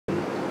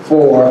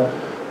for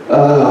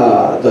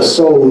the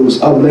souls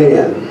of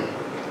man.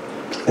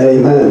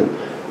 Amen.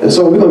 And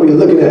so we're going to be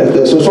looking at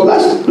this. So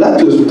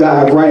let's just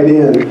dive right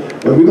in,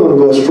 and we're going to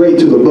go straight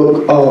to the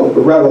book of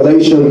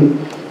Revelation.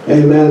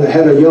 Amen. I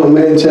had a young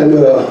man tell me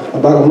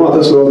about a month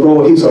or so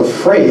ago, he's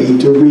afraid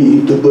to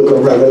read the book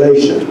of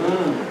Revelation.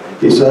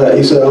 He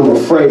said, I'm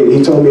afraid.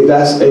 He told me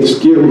that's a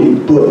scary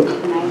book.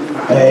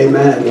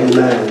 Amen.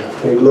 Amen.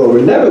 Hey,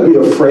 glory. Never be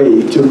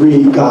afraid to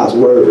read God's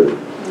word.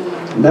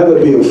 Never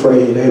be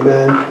afraid.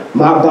 Amen.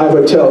 My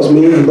Bible tells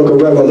me in the book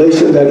of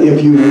Revelation that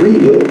if you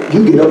read it,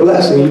 you get a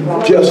blessing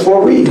just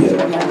for reading it.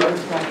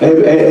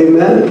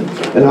 Amen.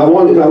 And I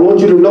want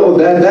you to know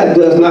that that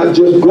does not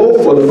just go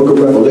for the book of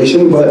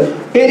Revelation, but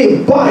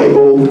any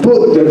Bible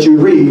book that you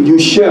read, you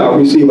shall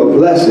receive a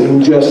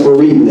blessing just for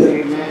reading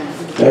it.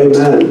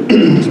 Amen.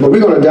 But we're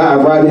going to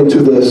dive right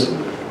into this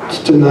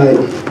tonight.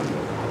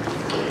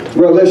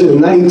 Revelation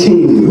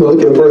 19, we'll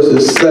look at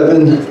verses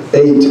 7,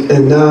 8,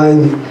 and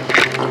 9.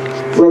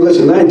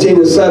 Revelation 19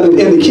 and 7.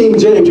 In the King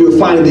James, you'll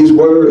find these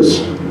words.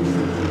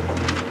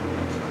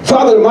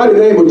 Father, in the mighty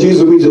name of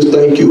Jesus, we just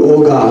thank you,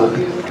 oh God.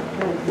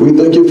 We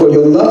thank you for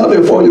your love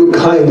and for your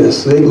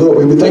kindness. Hey,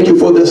 glory. We thank you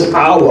for this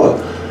hour.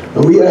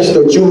 And we ask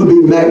that you will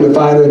be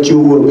magnified, that you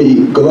will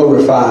be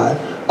glorified.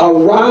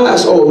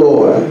 Arise, O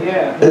Lord,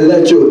 and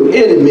let your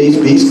enemies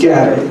be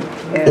scattered.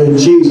 In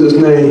Jesus'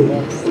 name.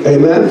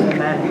 Amen.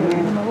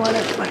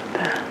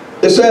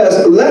 It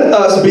says, let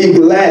us be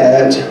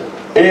glad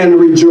and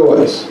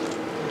rejoice.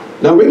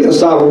 Now we can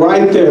stop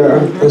right there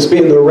and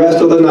spend the rest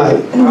of the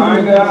night.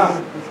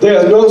 There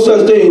is no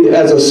such thing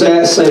as a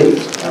sad saint.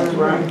 That's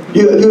right.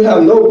 You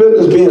have no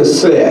business being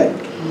sad.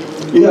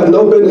 You have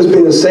no business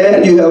being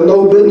sad. You have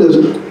no business,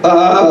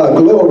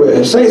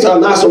 glory. Saints are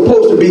not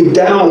supposed to be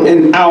down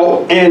and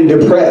out and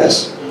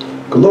depressed.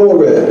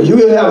 Glory.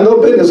 You have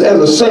no business as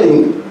a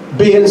saint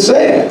being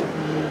sad.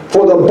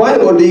 For the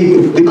Bible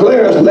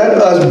declares, let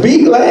us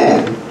be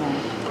glad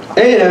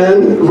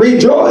and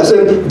rejoice.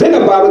 And then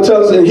the Bible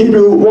tells us in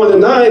Hebrews 1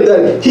 and 9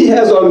 that he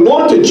has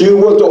anointed you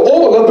with the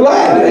oil of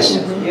gladness.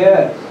 He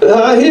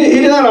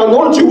did not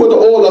anoint you with the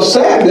oil of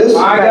sadness,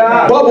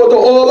 but with the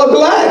oil of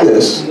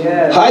gladness.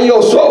 How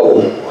your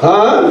soul?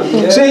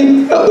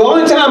 See, the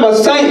only time a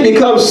saint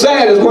becomes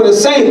sad is when a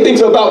saint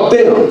thinks about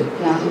them.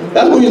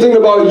 That's when you think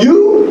about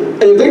you,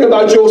 and you think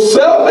about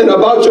yourself and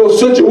about your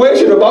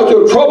situation, about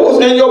your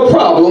troubles and your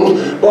problems.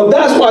 But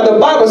that's why the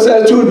Bible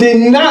says to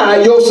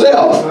deny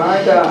yourself.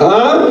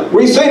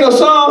 We sing a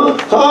song,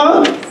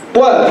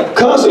 what?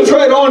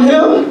 Concentrate on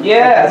him?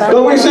 Yes.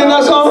 Don't we sing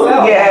that song?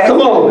 Yes. Come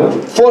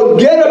on.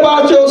 Forget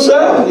about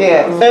yourself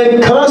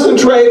and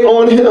concentrate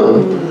on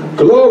him.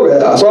 Glory.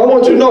 So I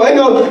want you to know, ain't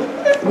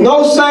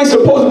no saint's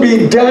supposed to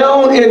be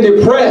down and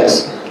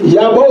depressed.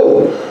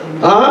 Yabo.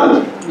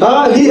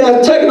 He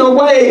has taken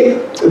away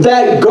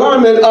that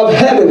garment of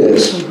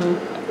heaviness.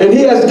 And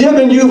he has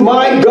given you,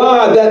 my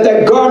God,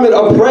 that garment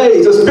of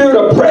praise. The spirit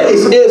of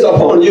praise is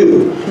upon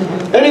you.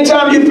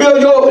 Anytime you feel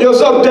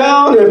yourself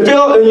down and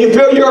you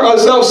feel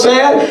yourself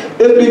sad,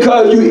 it's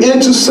because you're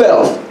into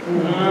self.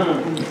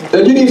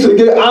 And you need to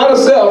get out of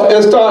self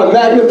and start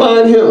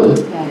magnifying him.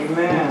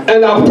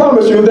 And I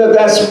promise you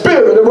that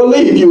spirit will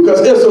leave you,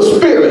 because it's a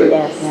spirit.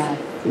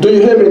 Do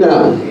you hear me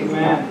now?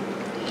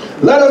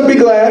 Let us be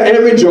glad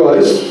and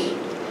rejoice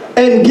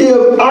and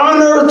give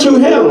honor to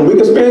him. We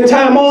can spend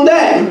time on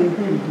that.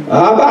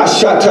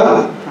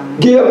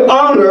 Give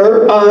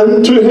honor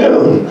unto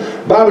him.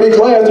 Bible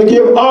declares to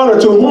give honor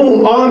to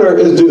whom honor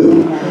is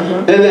due.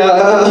 And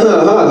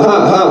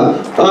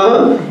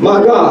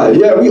my God,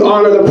 we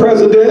honor the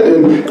president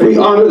and we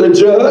honor the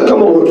judge.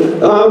 Come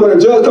on, when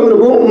the judge comes in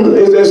the room,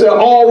 they say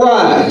all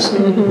rise.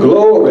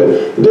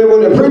 Glory. Then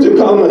when the preacher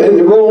comes in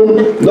the room,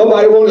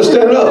 nobody wants to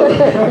stand up.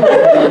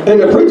 And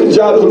the preacher's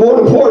job is more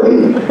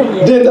important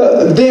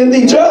than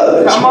the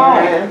judge. Come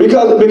on.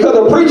 Because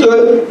the preacher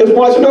is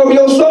watching over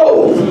your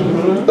soul.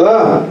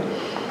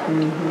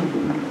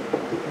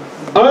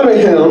 Honor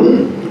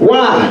him.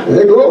 Why?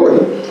 Hey, glory.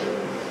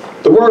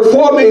 The word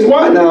for means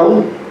why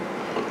now?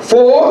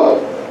 For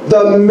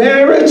the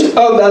marriage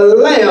of the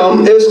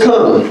Lamb is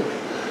come.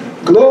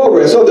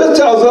 Glory. So this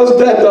tells us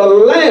that the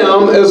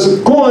Lamb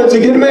is going to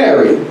get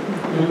married.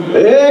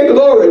 Hey,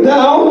 glory.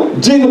 Now,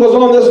 Jesus was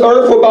on this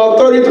earth for about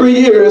 33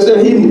 years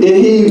and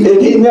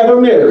he never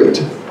married.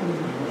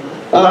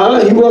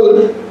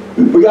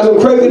 We got some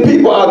crazy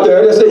people out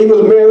there that say he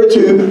was married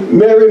to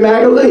Mary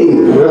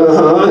Magdalene.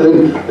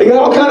 And they got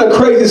all kind of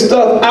crazy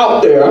stuff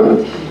out there.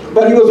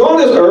 But he was on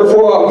this earth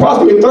for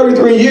approximately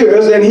 33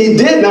 years and he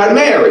did not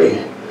marry.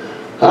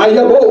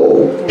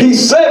 He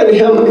saved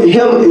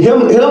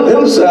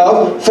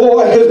himself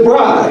for his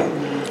bride.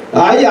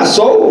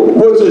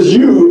 Which is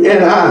you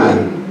and I.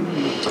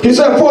 He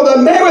said, for the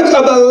marriage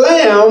of the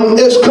Lamb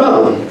is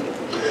come.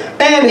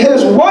 And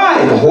his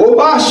wife,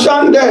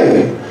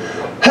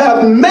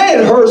 have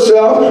made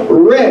herself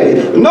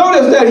ready.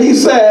 Notice that he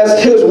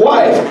says his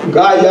wife.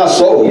 God, your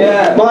soul.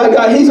 Yeah. My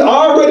God, he's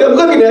already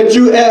looking at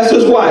you as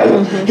his wife.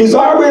 He's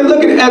already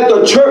looking at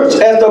the church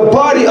as the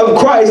body of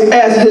Christ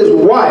as his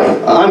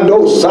wife. I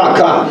know,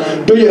 Saka.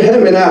 Do you hear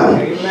me now?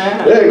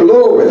 Amen. Hey,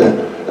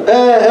 glory.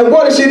 And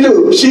what did she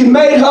do? She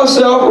made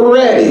herself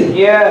ready.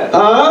 Yeah.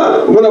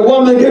 When a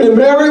woman getting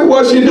married,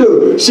 what she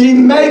do? She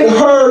make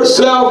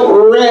herself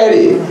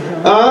ready.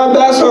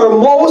 That's her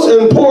most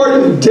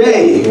important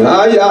day.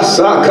 Ever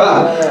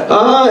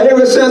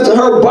since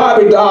her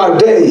Barbie doll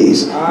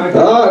days.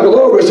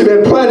 Glory, she's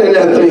been planning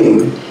that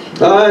thing.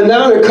 And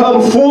now it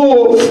come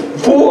full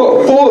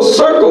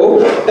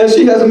circle, and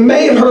she has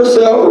made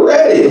herself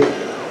ready.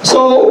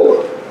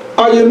 So,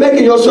 are you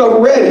making yourself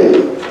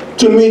ready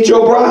to meet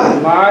your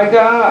bride? My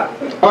God.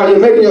 Are you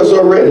making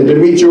yourself ready to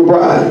meet your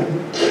bride?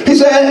 He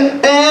said,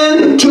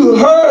 and to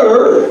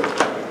her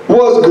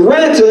was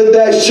granted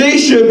that she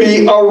should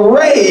be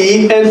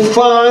arrayed in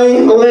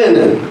fine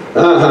linen.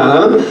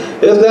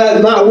 Is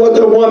that not what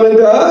the woman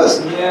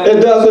does? Yeah.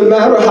 It doesn't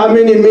matter how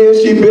many men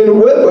she's been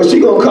with, but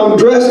she's going to come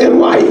dressed in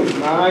white.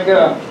 My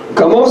God.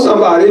 Come on,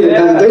 somebody.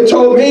 Yeah. They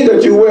told me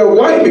that you wear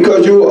white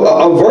because you're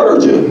a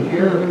virgin.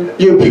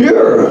 You're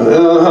pure.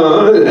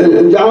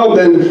 And y'all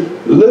been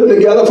living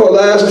together for the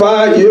last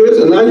 5 years,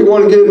 and now you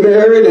want to get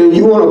married and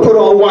you want to put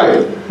on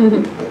white.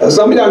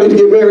 Some of y'all need to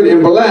get married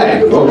in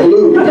black or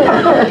blue.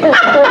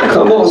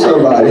 Come on,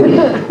 somebody.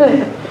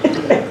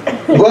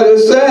 But it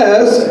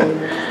says,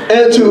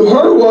 and to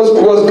her was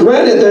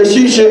granted that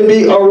she should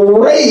be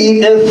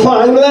arrayed in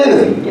fine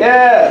linen.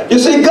 Yeah. You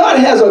see, God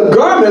has a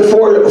garment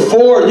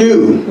for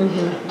you.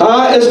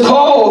 It's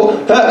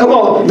called, come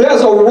on,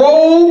 there's a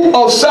robe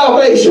of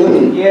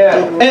salvation. Yeah.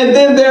 And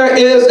then there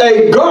is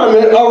a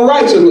garment of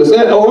righteousness.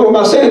 Or am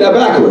I saying that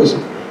backwards?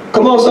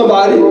 Come on,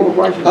 somebody.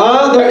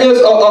 There is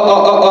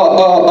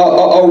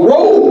a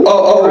robe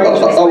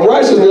of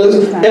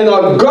righteousness and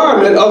a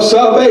garment of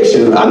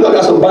salvation. I know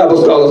got some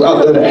Bible scholars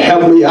out there that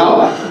help me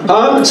out.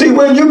 See,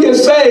 when you get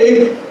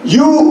saved,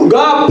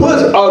 God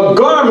puts a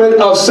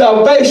garment of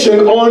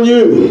salvation on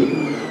you.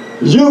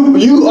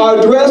 You are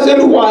dressed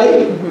in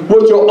white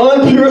with your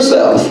unpure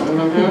self.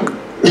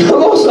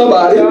 Come on,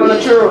 somebody.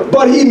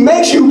 But he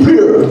makes you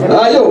pure.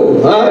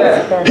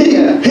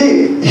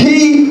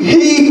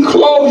 He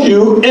clothes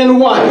you in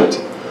white.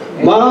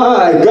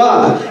 My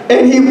God.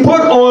 And he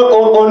put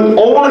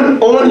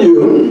on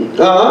you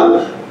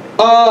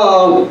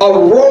a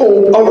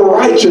robe of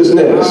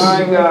righteousness.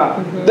 My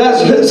God.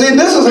 See,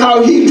 this is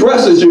how he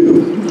dresses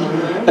you.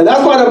 And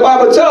that's why the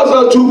Bible tells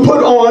us to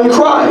put on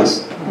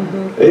Christ.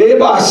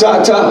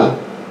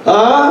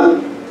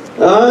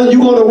 You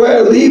want to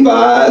wear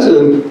Levi's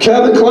and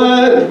Calvin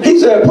Klein? He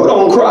said, put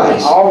on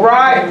Christ. All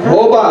right.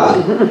 Hold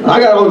on. I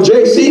got on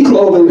JC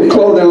clothing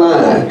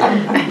line.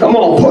 Come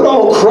on, put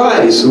on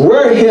Christ.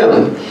 Wear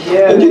him.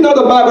 Yeah. And you know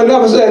the Bible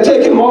never said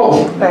take him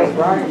off. That's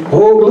right.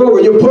 Oh,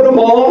 glory. You put him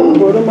on.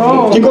 Put him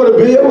on. You go to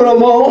bed with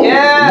him on.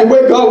 Yeah. You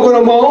wake up with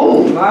him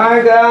on. My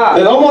God.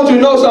 And I want you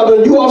to know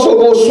something. You also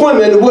go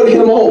swimming with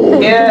him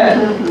on. Yeah.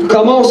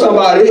 Come on,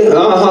 somebody.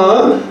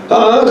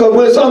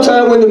 Because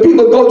sometimes when the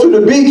people go to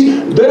the beach,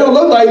 they don't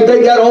look like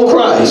they got on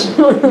Christ.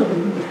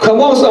 Come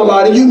on,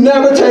 somebody. You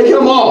never take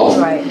him off.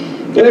 Right.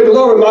 Hey,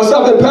 glory.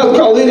 Myself and Pastor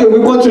Carlina, we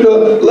went to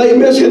the Lake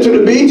Michigan to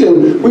the beach,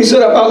 and we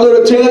set up our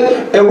little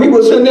tent, and we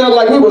were sitting there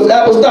like we was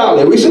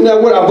apostolic. We sitting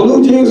there with our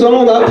blue jeans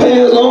on, our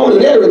pants on,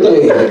 and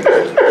everything.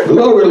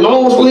 Glory,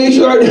 long sleeve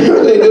shirt, and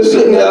everything, just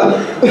sitting there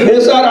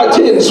inside our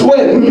tent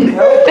sweating,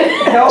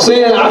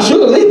 saying I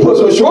should at least put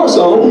some shorts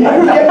on.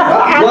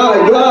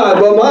 My God,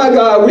 but my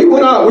God, we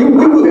went out,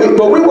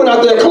 but we went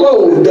out there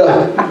clothed.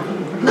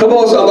 Come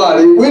on,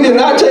 somebody. We did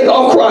not take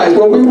off Christ,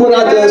 but we went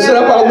out there and set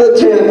up our little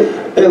tent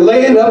and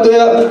laying up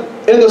there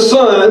in the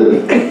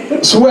sun,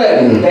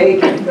 sweating.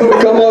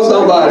 Come on,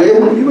 somebody.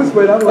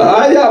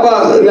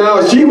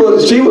 Now she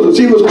was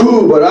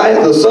cool, but I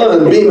had the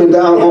sun beaming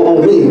down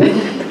on me.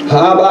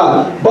 How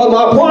about? But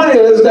my point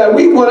is that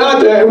we went out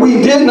there and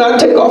we did not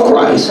take off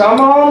Christ. Come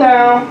on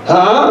now.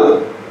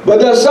 But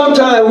then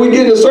sometimes we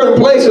get in certain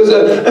places,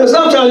 and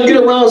sometimes you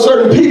get around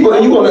certain people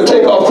and you want to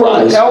take off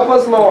Christ. Help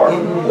us, Lord.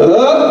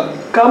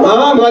 Come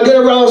on. I get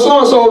around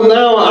so-and-so,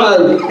 now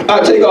I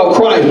take off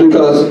Christ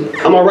because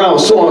I'm around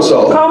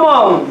so-and-so. Come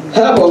on.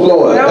 Help us,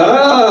 Lord.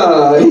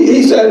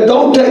 He said,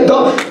 don't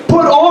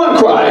put on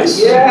Christ.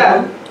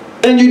 Yeah.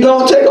 And you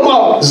don't take them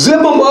off. Zip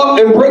them up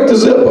and break the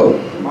zipper.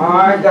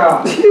 My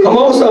God. Come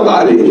on,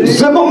 somebody.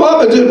 Zip them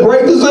up and just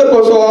break the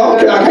zipper. So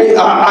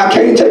I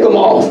can't take them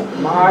off.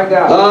 My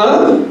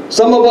God.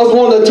 Some of us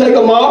want to take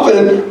them off,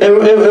 and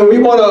we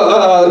want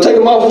to take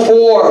them off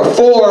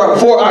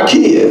for our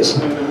kids.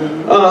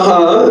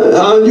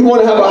 You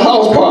want to have a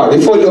house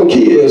party for your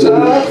kids,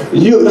 and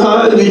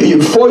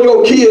for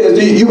your kids,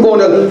 you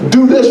want to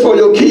do this for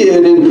your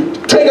kid and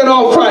take it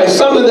off Christ,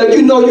 something that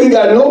you know you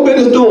got no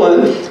business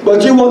doing,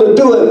 but you want to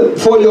do it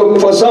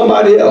for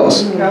somebody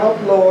else.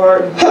 Help,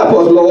 Lord. Help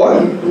us,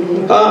 Lord.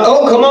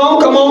 Oh, come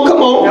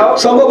on. Help.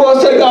 Some of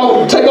us take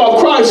off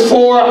Christ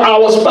for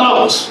our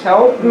spouse.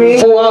 Help me.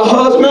 For our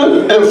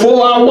husband and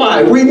for our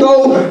wife. We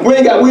know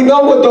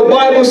what the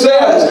Bible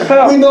says.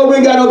 We know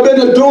we got a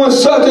business doing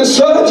such and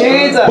such.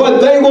 Jesus. But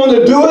they want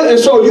to do it, and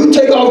so you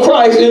take off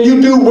Christ and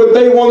you do what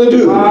they want to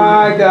do.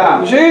 My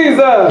God.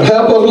 Jesus.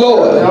 Help us,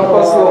 Lord. Help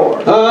us,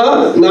 Lord.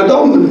 Now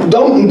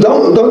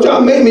don't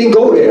y'all make me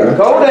go there.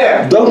 Go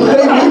there. Don't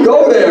make me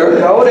go there.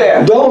 Go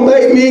there. Don't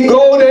make me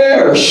go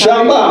there.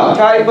 Shama.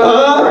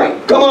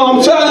 Come on,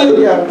 I'm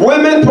telling you,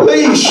 women,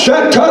 please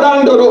shut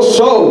under the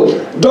soul.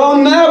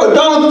 Don't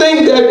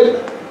think that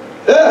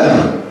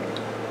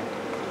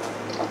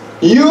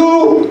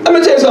let me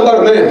tell you something about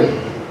a man.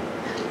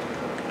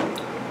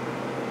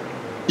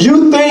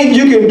 You think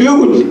you can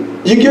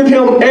you give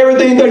him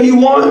everything that he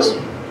wants?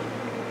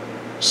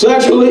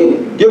 Sexually,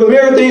 give him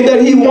everything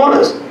that he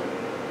wants.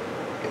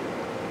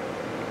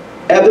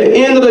 At the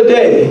end of the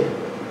day,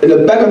 in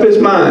the back of his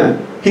mind,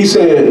 he's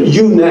saying,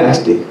 you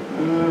nasty.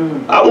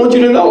 I want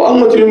you to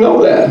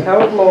know that.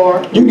 Help,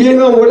 Lord. You give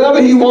him whatever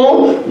he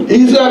wants.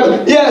 He's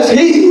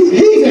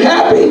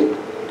happy.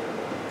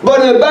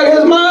 But in the back of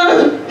his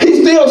mind,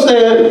 he's still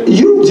saying,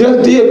 you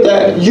just did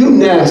that. You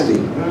nasty.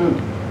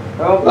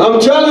 I'm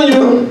telling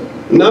you.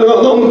 No, I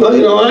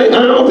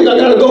don't think I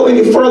got to go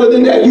any further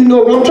than that. You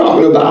know what I'm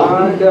talking about.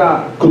 My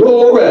God.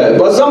 Glory.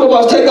 But some of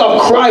us take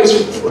off Christ.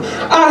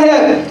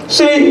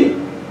 See,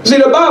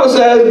 the Bible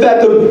says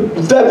that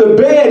the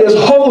bed is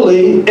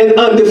holy and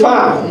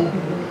undefiled.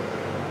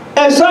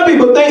 And some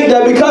people think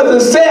that because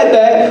it said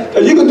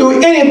that you can do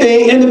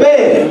anything in the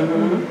bed.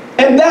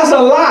 And that's a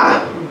lie.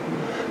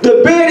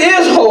 The bed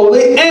is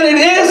holy and it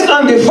is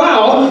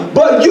undefiled,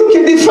 but you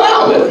can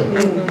defile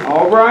it.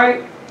 All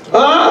right.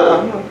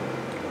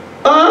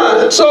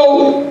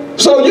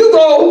 So you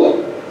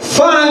go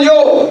find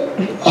your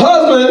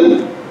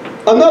husband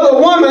another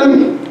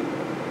woman.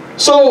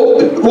 So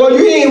we'll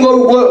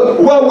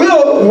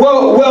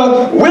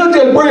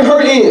just bring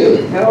her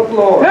in. Help,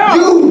 Lord.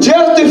 You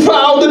just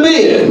defiled the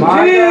bed.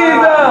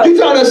 You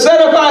trying to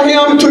satisfy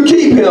him to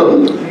keep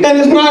him, and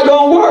it's not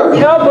gonna work.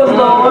 Help us,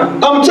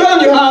 Lord. I'm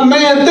telling you how a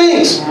man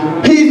thinks.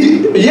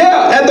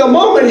 At the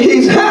moment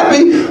he's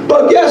happy,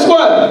 but guess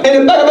what?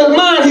 In the back of his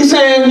mind, he's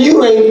saying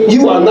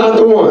you are not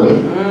the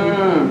one.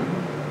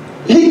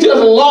 He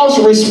just lost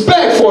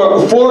respect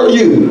for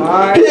you.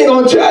 He ain't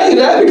gonna tell you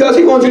that because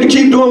he wants you to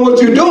keep doing what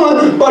you're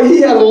doing, but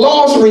he has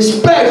lost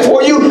respect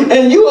for you,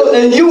 and you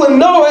will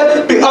know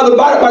it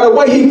by the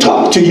way he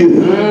talked to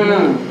you.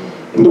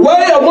 The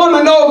way a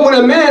woman knows when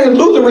a man is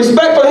losing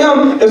respect for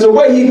him is the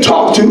way he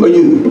talked to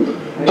you.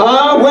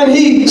 When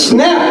he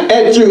snapped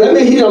at you, that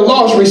means he done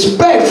lost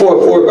respect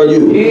for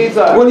you.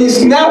 Jesus. When he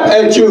snapped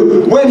at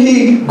you, when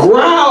he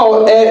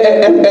growled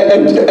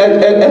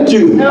at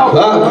you.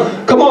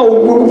 Come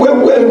on,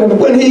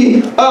 when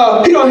he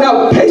don't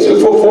have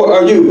patience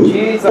for you.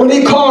 Jesus. When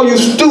he called you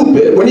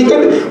stupid, when he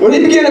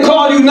began to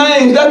call you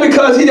names, that's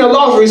because he done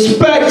lost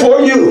respect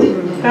for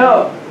you.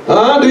 Help.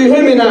 Do you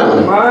hear me now?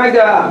 My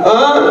God.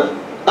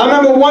 I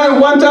remember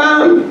one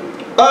time,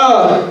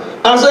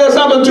 I said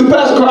something to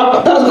Pastor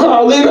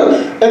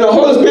Carlita, and the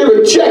Holy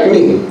Spirit checked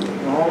me.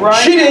 All right.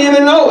 She didn't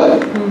even know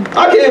it.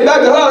 I came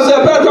back to her and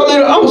said, Pastor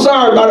Carlita, I'm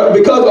sorry about it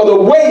because of the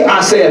way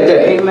I said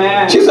that.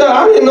 Amen. She said,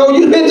 I didn't know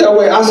you'd been that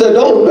way. I said,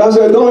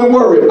 don't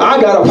worry. I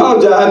got to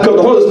apologize because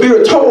the Holy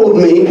Spirit told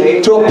me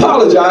to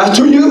apologize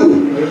to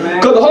you.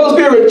 Because the Holy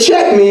Spirit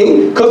checked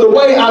me because the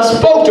way I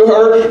spoke to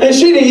her, and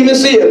she didn't even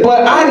see it,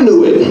 but I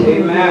knew it.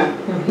 Amen.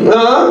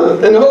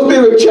 And the Holy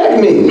Spirit checked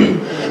me.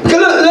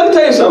 Because let me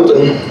tell you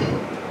something.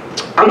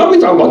 I know we're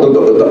talking about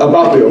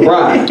the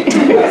bride,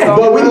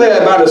 but we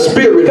led by the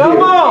Spirit Come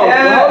here. on.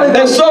 Yeah.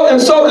 And so.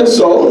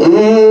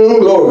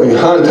 Glory.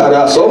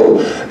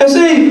 And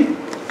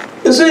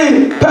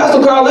see, Pastor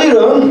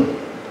Carlita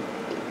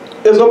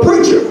is a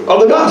preacher of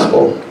the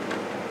gospel.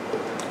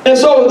 And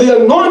so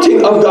the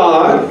anointing of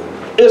God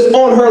is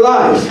on her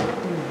life.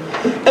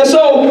 And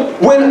so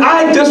when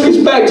I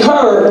disrespect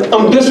her,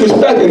 I'm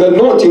disrespecting the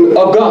anointing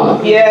of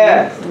God.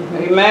 Yes.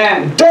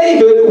 Amen.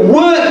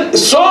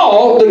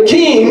 Saul, the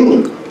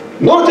king,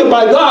 anointed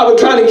by God, was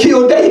trying to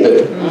kill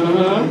David.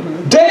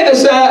 David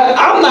said,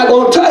 I'm not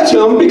going to touch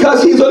him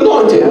because he's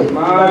anointed.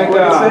 My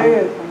God.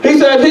 He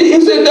said, he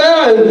sit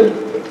there and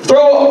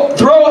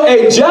throw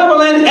a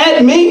javelin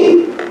at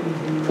me.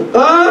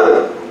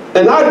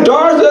 And I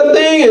dart that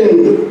thing, and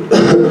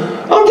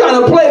I'm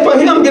trying to play for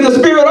him, get the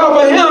spirit off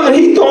of him, and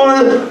he's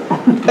throwing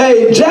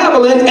a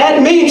javelin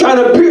at me, trying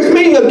to pierce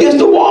me against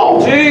the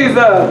wall. Jesus.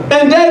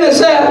 And David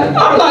said,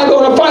 I'm not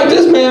going to fight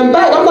this man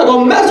back. I'm not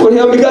going to mess with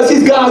him because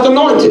he's God's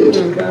anointed.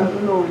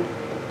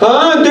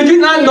 Did you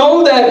not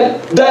know that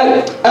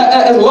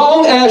as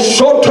long as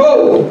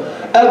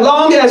as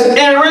long as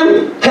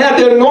Aaron had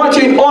the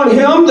anointing on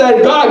him,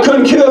 that God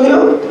couldn't kill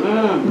him?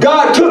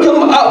 God took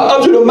him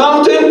up to the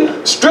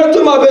mountain, stripped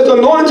him of his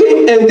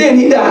anointing, and then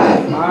he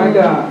died. My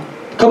God.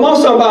 Come on,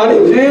 somebody.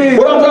 Jesus.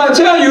 What I'm trying to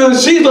tell you you,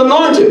 she's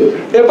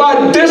anointed. If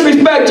I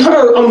disrespect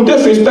her, I'm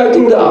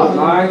disrespecting God.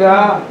 My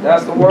God.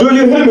 That's the word. Do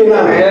you hear me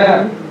now?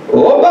 Yeah.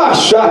 Oh, my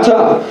shut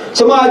up.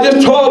 Somebody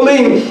just told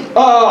me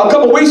a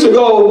couple weeks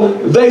ago,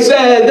 they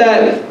said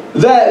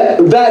that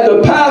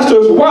the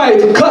pastor's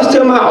wife cussed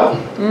him out.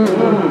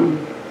 Mm-hmm.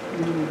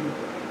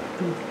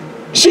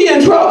 She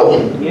in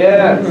trouble.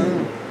 Yes.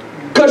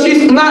 Because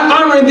she's not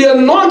honoring the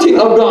anointing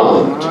of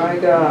God. My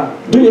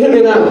God. Do you hear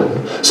me now?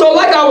 So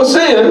like I was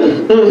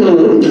saying,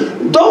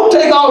 don't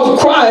take off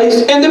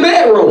Christ in the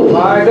bedroom.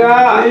 My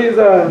God.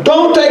 Jesus.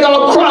 Don't take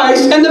off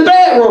Christ in the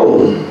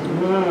bedroom.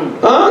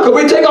 Because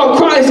we take off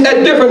Christ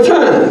at different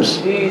times.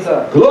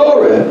 Jesus.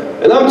 Glory.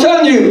 And I'm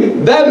telling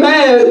you, that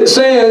man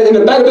saying in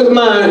the back of his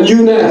mind,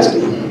 you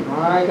nasty.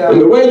 My God.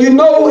 And the way you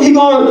know he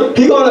gonna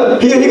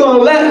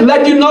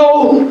let you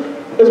know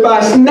is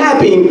by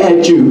snapping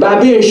at you, by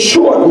being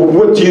short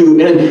with you,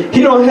 and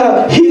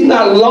he's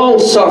not long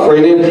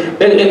suffering,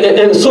 and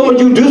as soon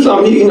as you do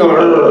something, he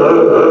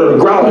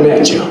growling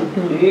at you.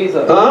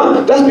 Jesus.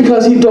 That's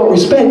because he don't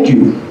respect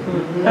you.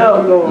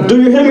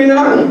 Do you hear me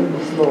now?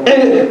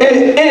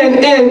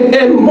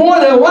 And more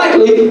than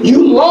likely,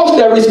 you lost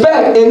that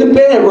respect in the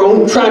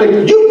bedroom, trying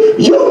to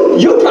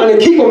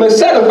keep him and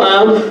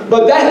satisfy him,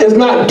 but that is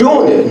not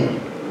doing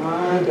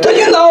it. Do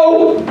you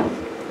know?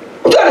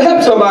 I'm trying to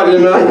help somebody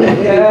tonight.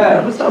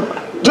 Yeah.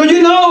 Do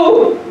you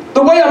know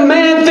the way a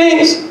man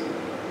thinks?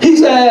 He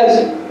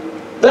says,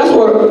 that's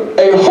what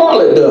a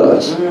harlot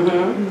does.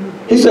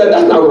 He said,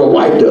 that's not what a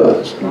wife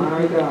does.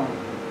 My God.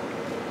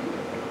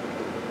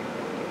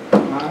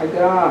 My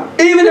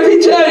God. Even if he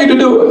tell you to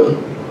do it,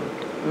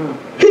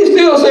 he's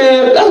still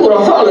saying, that's what a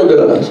harlot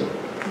does.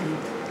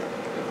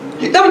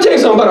 Let me tell you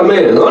something about a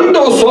man.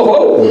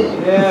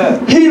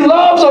 Yeah. He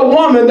loves a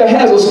woman that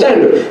has a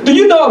standard. Do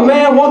you know a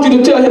man wants you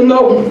to tell him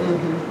no?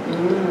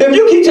 If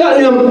you keep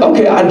telling him,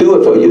 okay, I do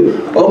it for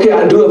you. Okay,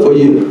 I do it for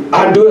you.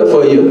 I do it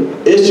for you.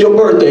 It's your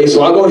birthday,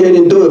 so I'll go ahead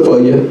and do it for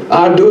you.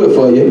 I'll do it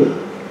for you.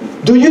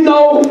 Do you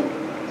know,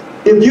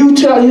 if you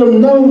tell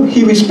him no,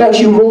 he respects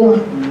you more?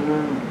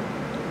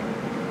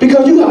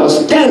 Because you have a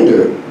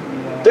standard.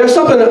 There's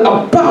something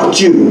about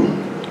you.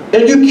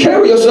 And you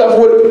carry yourself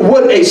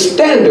with a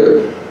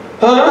standard.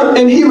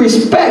 And he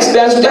respects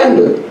that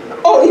standard.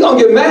 Oh, he's going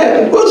to get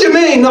mad. What you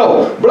mean,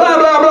 no? Blah,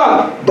 blah,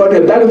 blah. But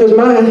in the back of his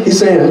mind, he's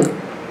saying,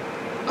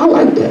 I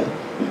like that.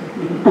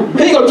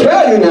 He ain't going to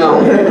tell you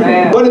now.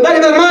 But in the back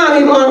of his mind,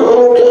 he's going,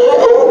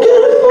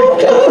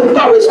 okay.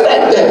 I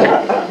respect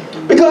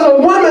that. Because a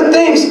woman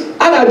thinks,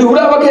 I got to do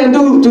whatever I can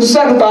do to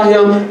satisfy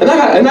him, and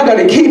I got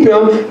to keep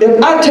him.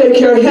 If I take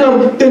care of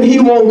him, then he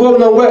won't go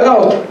nowhere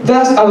else.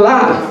 That's a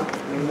lie.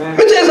 Let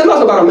me tell you something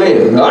else about a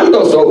man. I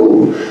know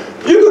so.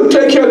 You can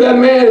take care of that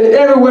man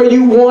everywhere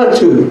you want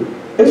to.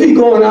 If he's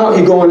going out,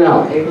 he's going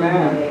out.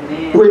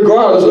 Amen.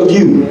 Regardless of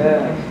you.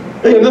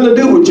 Yeah. It ain't nothing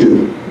to do with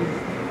you.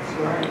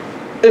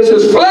 It's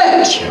his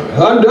flesh.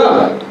 I'm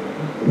done.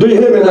 Do you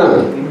hear me now?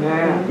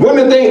 Amen.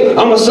 Women think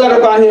I'm gonna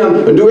satisfy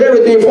him and do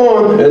everything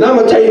for him, and I'm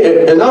gonna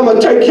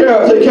take care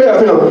of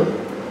him.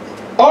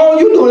 All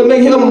you doing is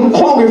make him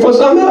hungry for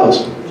something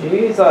else.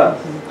 Jesus.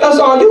 That's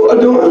all you are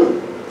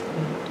doing.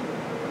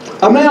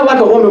 A man like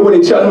a woman when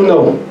he tells him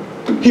no,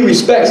 he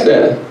respects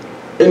that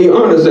and he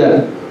honors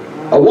that.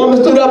 A woman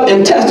stood up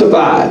and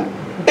testified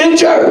in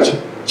church.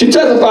 She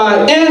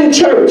testified in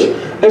church.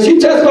 And she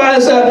testified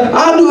and said,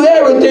 I do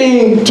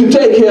everything to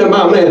take care of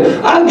my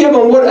man. I give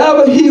him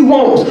whatever he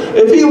wants.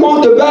 If he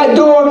wants the back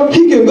door,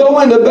 he can go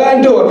in the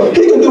back door.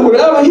 He can do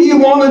whatever he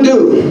wants to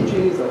do.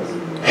 Jesus.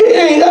 He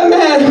ain't that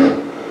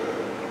man.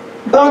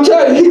 I'm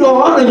telling you, he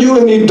don't honor you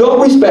and he don't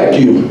respect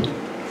you.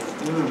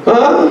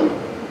 Huh?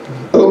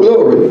 Oh,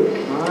 glory.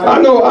 I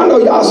know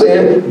y'all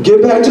saying,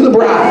 get back to the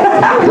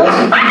bride.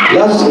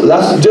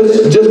 Let's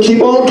just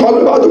keep on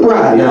talking about the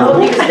bride now. No,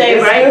 he stay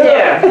right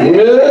there.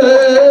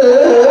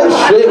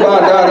 Yeah, shit, my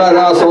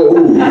God, so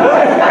ooh.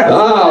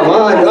 Oh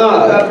my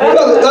God.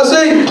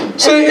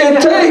 See, it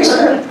takes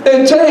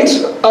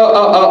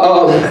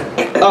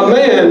a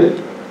man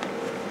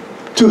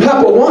to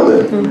help a woman.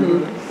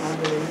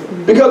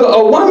 Because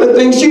a woman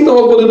thinks she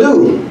knows what to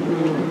do.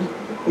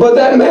 But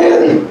that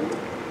man,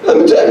 let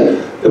me tell you,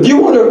 if you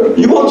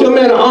want your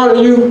man to honor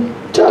you,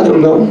 tell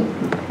him no.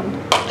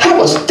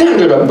 Have a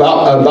standard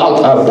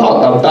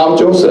about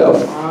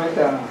yourself. My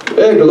God.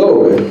 Hey,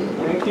 glory.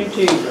 Thank you,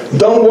 Jesus.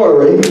 Don't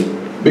worry,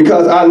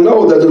 because I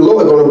know that the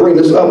Lord is going to bring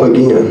this up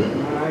again.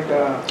 My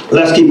God.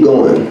 Let's keep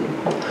going.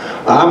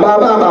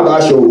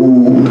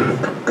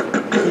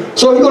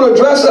 So he's going to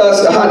address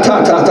us.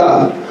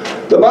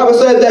 The Bible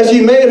says that she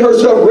made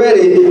herself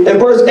ready. In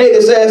verse 8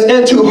 it says,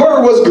 and to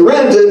her was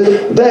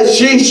granted that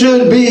she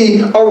should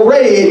be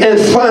arrayed in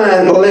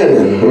fine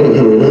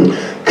linen,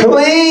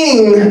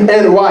 clean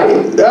and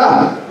white.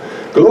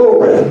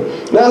 Glory.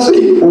 Now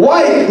see,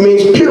 white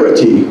means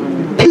purity.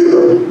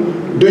 Pure.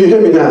 Do you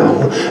hear me now?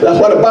 That's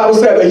why the Bible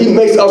said that he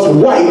makes us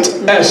white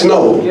as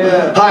snow.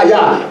 Yeah.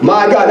 Hi-ya.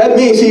 My God, that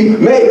means he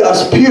made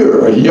us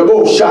pure. I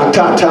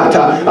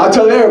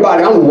tell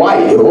everybody, I'm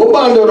white.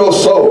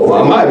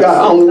 My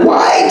God, I'm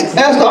white.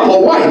 I'm a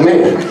white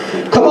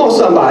man. Come on,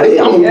 somebody.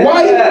 I'm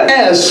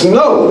as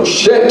snow.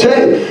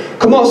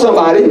 Come on,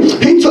 somebody.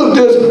 He took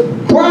this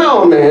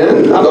brown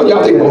man, I know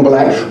y'all think I'm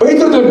black, but he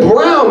took this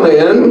brown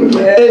man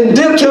and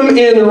dipped him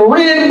in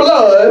red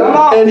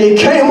blood, and he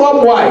came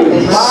up white.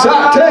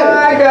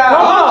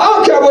 I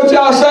don't care what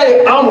y'all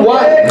say, I'm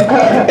white.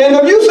 And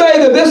if you say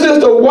that this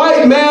is the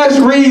white man's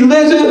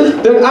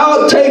religion, then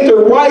I'll take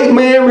the white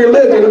man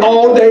religion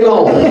all day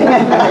long.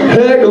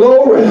 Hey,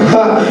 glory.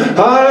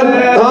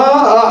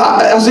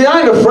 See,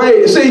 I ain't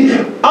afraid. See,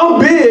 I'm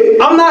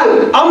big. I'm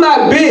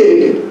not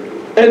big.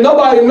 And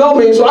nobody know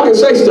me, so I can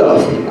say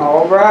stuff.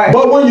 All right.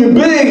 But when you're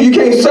big, you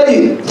can't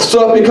say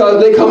stuff because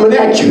they coming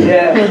at you.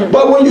 Yeah.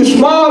 But when you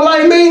small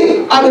like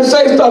me, I can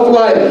say stuff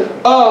like,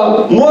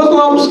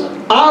 Muslims,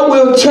 I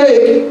will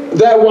take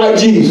that white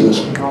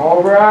Jesus.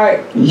 All right.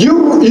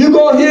 You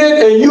go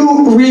ahead and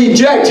you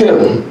reject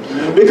him.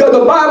 Because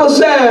the Bible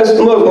says,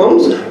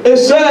 Muslims, it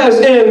says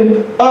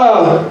in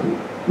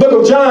Book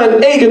of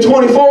John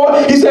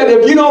 8:24, he said,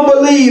 if you don't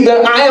believe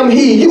that I am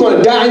he, you're going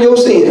to die in your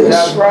sins.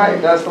 That's right.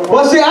 That's the one.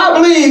 But see, I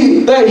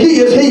believe that he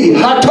is he.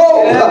 I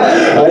told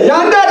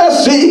y'all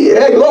see,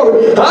 hey,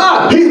 glory.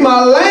 He's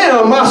my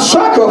lamb, my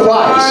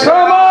sacrifice.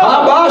 Come on.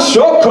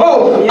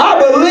 I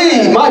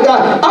believe, my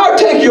God, I'll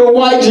take your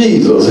white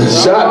Jesus.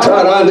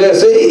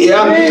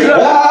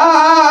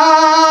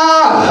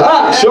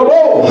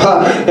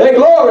 Hey,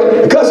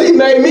 glory, because he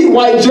made me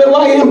white just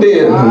like him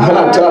then.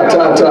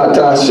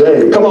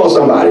 Come on,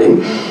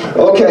 somebody.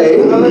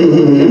 Okay.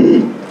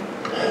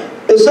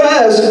 It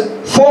says,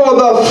 for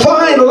the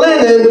fine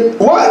linen,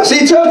 what? See,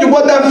 he tells you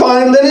what that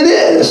fine linen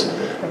is.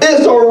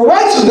 It's the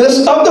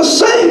righteousness of the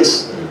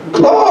saints.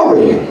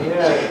 Glory.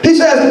 He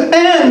says,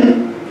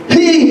 and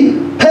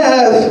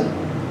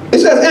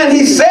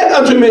he said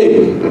unto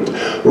me,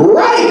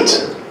 right,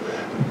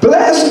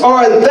 blessed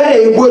are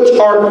they which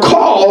are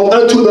called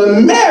unto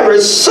the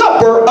marriage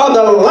supper of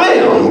the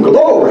Lamb.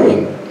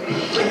 Glory.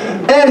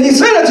 And he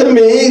said unto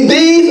me,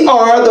 these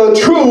are the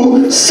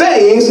true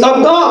sayings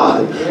of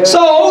God.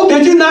 So,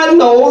 did you not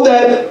know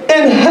that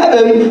in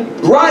heaven,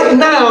 right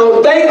now,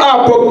 they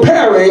are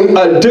preparing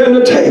a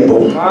dinner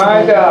table?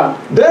 My God.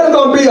 There's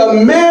going to be a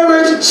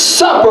marriage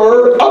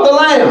supper of the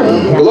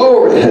Lamb.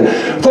 Glory.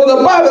 For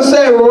the Bible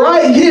said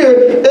right here,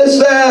 it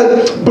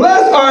says,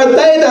 blessed are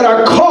they that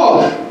are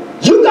called.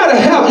 You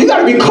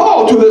gotta be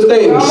called to this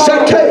thing. Blessed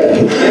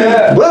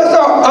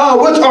are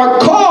which are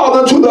called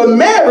unto the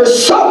marriage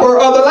supper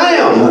of the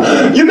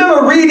Lamb. You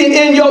remember reading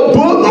in your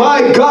book,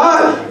 my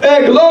God,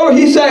 and glory,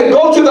 he said,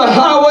 go to the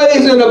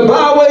highways and the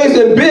byways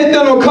and bid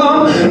them to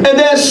come. And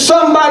then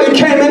somebody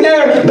came in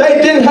there,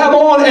 they didn't have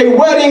on a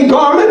wedding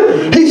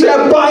garment. He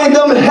said, bind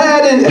them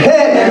hand and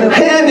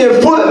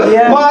foot,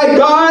 my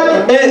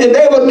God, and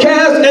they were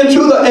cast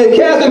into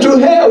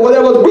hell where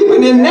there was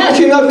weeping and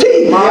gnashing of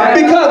teeth.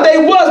 Because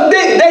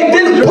they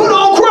didn't put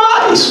on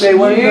Christ.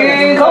 Come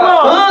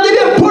on. They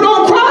didn't put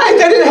on Christ.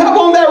 They didn't have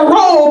on that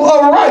robe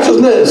of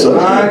righteousness.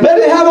 They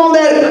didn't have on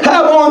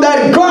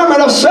that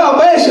garment of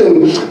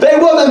salvation. They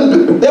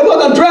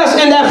wasn't dressed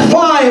in that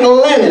fine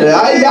linen.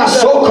 I got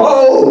so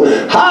cold.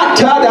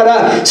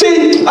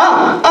 See,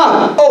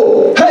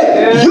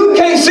 you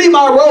can't see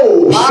my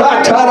robe.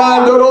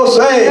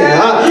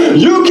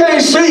 You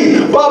can't see.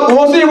 But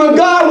see, when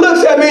God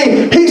looks at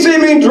me, he sees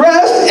me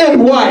dressed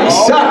in white.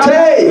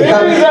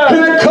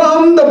 Here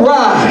come the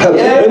bride.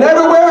 And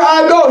everywhere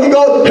I go, he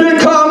goes, here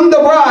come the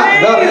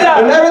bride.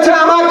 And every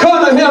time I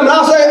come to him and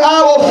I say,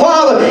 our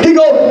Father, he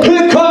goes,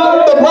 here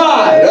come the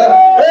bride.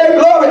 Hey,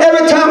 glory.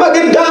 Every time I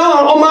get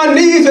down on my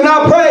knees and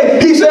I pray,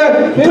 he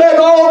said, there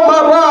goes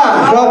my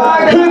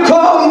bride. Here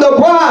come the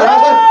bride. I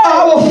said,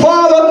 our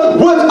Father,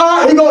 which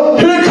art, he goes,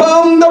 here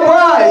come the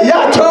bride.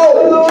 Yato.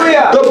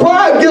 The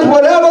bride gets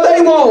whatever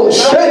they want.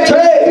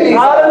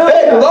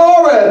 Hey,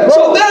 glory.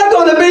 So there's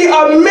going to be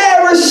a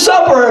marriage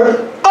supper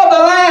of the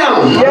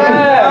Lamb.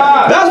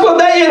 That's what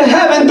they in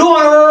heaven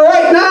doing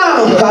right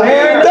now.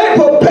 They're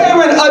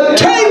preparing a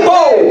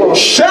table.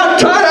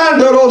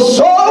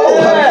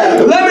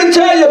 Let me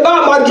tell you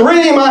about my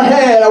dream I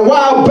had a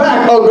while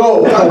back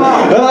ago.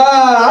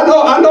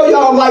 I know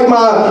y'all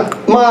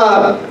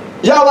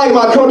like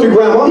my country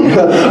grandma.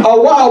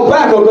 A while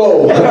back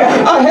ago,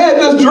 I had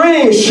this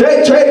dream.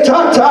 Shake, shake,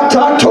 tock, tock,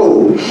 tock,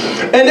 toe.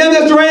 And in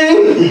this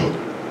dream,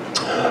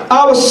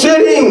 I was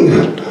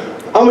sitting.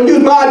 I'm going to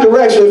use my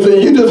directions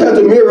and you just have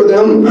to mirror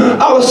them.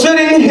 I was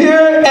sitting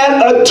here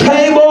at a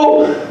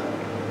table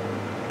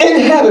in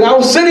heaven. I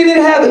was sitting in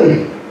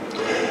heaven.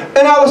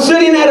 And I was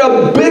sitting at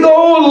a big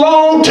old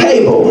long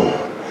table.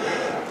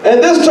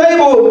 And this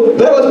table,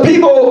 there was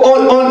people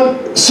on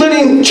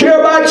sitting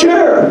chair by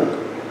chair.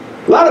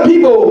 A lot of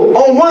people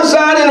on one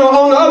side and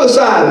on the other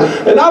side.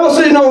 And I was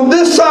sitting on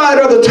this side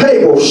of the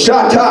table.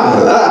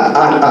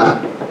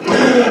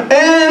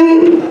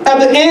 And at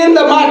the end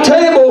of my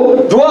table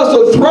was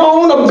the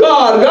throne of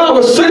God. God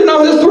was sitting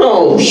on his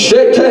throne.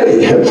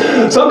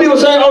 Some people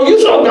say, oh, you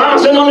saw God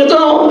sitting on his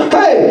throne?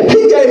 Hey,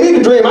 he gave me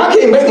the dream. I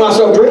can't make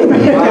myself dream.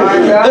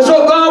 And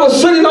so God was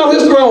sitting on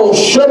his throne.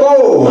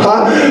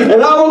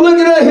 And I was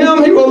looking at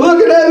him. He was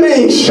looking at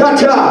me.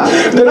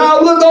 Then I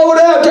would look over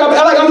there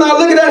like I'm not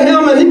looking at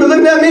him.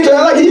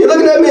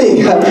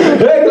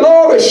 Hey, glory.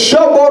 And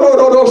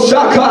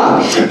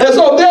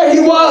so there he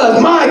was,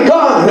 my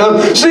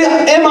God. See,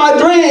 in my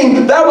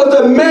dream, that was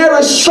the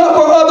marriage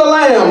supper of the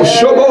Lamb.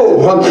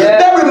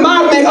 That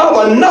reminded me of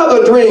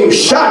another dream.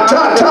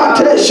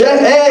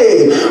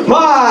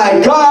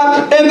 My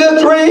God, in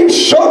this dream,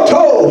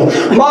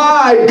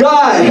 my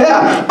God,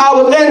 I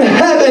was in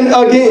heaven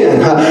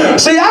again.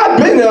 See, I've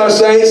been there,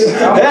 saints.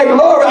 Hey,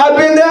 glory, I've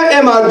been there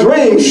in my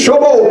dreams.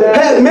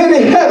 Had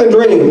many heaven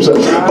dreams.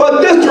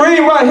 But this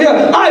dream right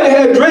here, I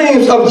had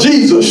dreams of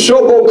Jesus.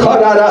 So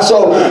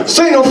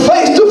seen him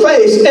face to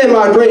face in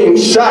my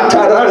dreams.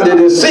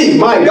 See,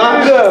 my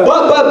God.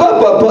 But,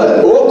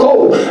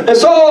 and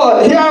so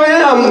here I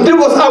am.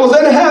 I was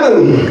in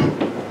heaven.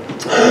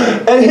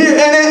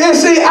 And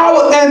see, I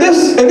was in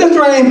this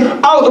dream,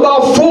 I was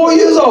about 4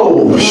 years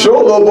old.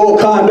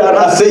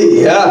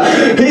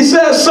 He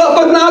said,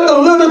 suffer not the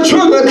little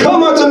children to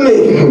come unto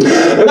me.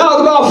 And I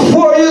was about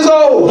 4 years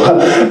old.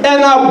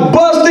 And I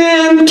bust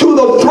into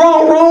the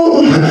throne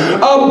room.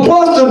 I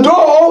bust the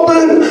door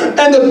open,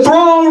 and the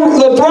throne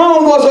was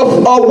a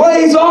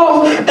ways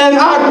off, and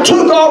I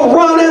took off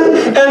running,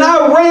 and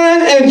I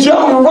ran and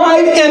jumped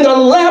right in the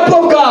lap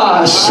of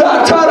God.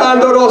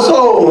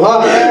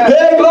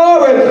 Hey,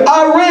 glory.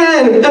 I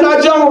ran and I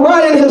jumped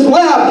right in his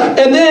lap,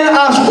 and then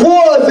I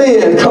squeezed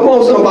in. Come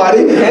on,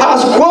 somebody. I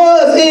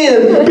squeezed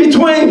in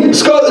between.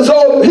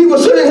 So he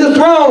was sitting in his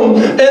throne,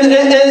 and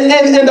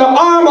the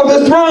arm of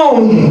his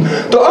throne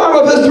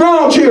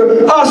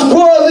chair, I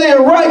squeezed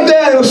in right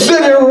there and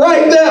sitting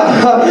right there.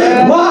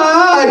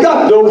 My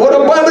God, what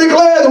a Bible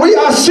declares, we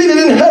are seated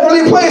in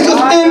heavenly places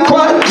in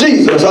Christ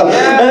Jesus.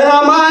 And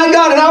my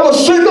God, and I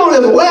was sitting on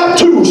his lap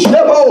too.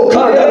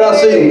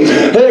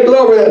 Hey,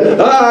 glory.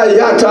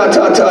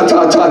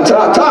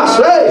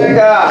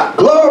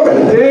 Glory.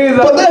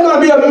 But there's going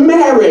to be a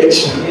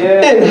marriage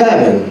in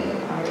heaven.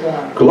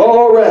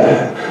 Glory.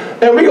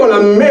 And we're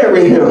going to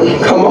marry him.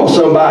 Come on,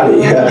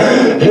 somebody.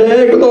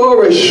 Hey,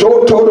 glory.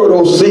 Short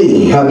total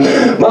see.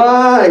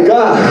 My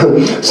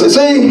God.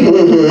 See?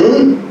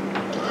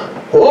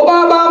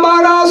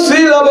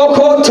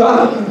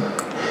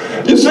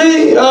 You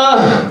see,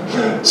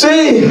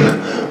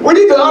 we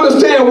need to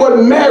understand what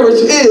marriage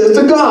is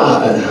to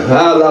God.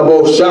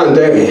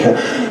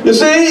 You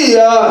see,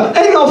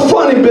 ain't no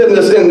funny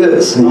business in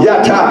this.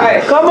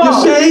 Right, come on. You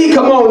see,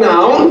 come on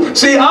now.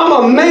 See, I'm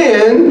a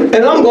man,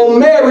 and I'm going to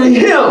marry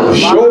him.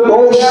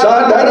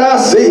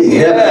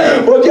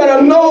 But you got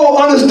to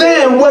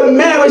understand what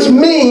marriage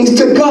means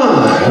to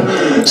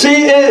God.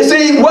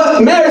 See,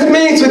 what marriage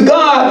means to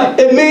God,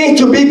 it means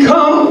to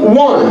become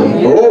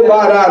one. We're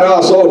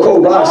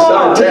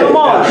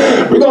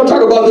going to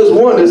talk about this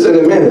oneness in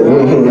a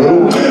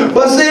minute.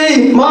 But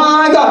see,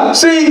 my God,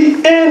 see,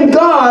 in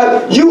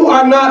God, you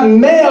are not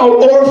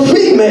male or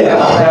female.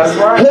 That's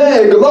right.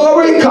 Hey,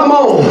 glory, come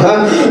on.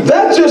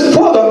 That's just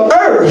for the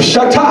earth.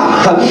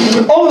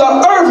 On the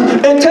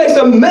earth, it takes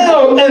a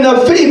male and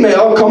a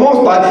female. Come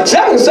on, see,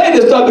 I can say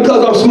this stuff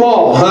because I'm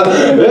small.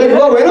 Hey,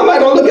 glory, ain't nobody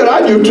going to look at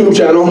our YouTube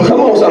channel.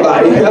 Come on,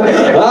 somebody.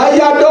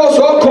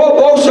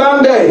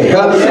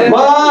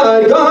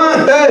 My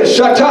God, hey,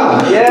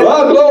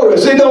 oh, glory.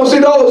 See those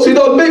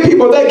big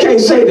people, they can't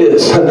say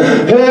this.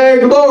 Hey,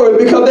 glory,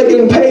 because they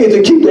getting paid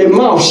to keep their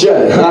mouth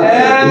shut.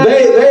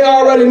 They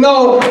already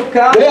know.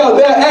 They'll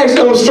ask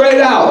them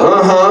straight out.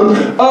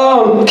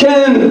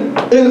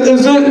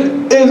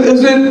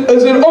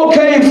 Is it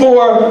okay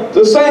for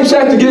the same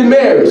sex to get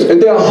married? And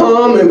they'll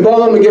hum and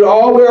bum and get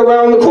all the way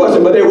around the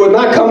question, but they will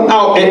not come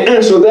out and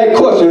answer that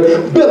question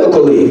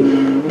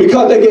biblically.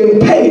 Because they're getting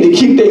paid to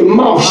keep their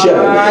mouth shut.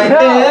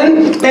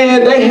 And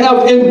they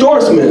have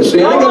endorsements.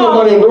 See, I ain't got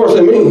nobody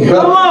endorsing me.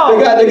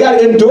 They got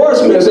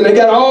endorsements, and they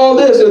got all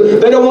this, and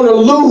they don't want to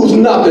lose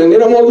nothing. They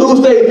don't want to lose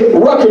their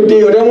record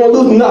deal. They don't want to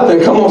lose nothing.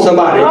 Come on,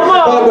 somebody.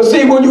 But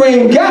see, when you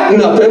ain't got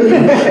nothing,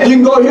 you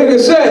can go ahead and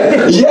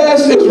say,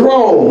 yes, it's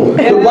wrong.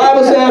 The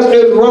Bible says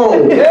it's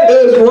wrong.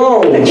 It's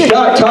wrong.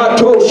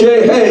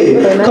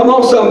 Come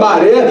on,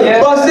 somebody.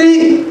 But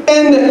see,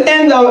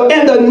 in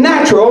the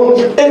natural,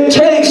 it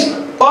takes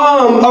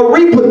a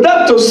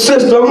reproductive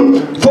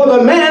system for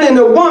the man and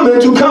the woman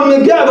to come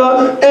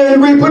together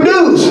and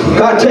reproduce.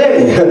 I tell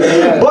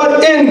you.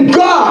 But in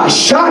God,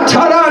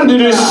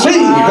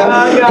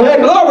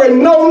 glory,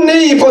 no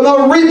need for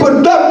no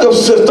reproductive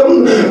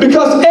system,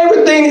 because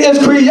everything is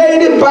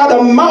created by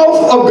the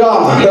mouth of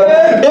God.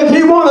 If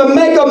he want to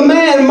make a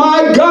man,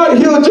 my God,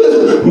 he'll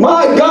just,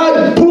 my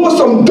God, pull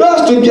some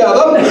dust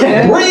together,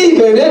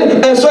 breathe in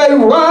it, and say,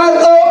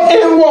 rise up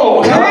and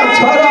walk.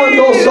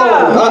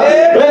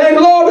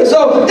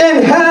 So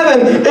in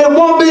heaven, it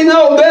won't be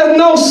there's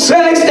no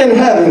sex in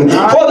heaven.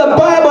 For the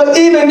Bible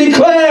even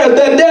declares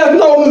that there's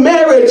no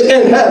marriage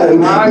in heaven.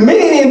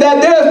 Meaning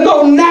that there's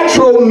no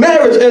natural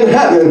marriage in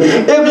heaven.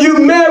 If you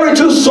marry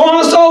to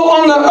so-and-so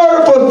on the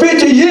earth for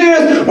 50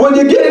 years, when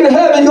you get in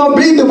heaven, you're going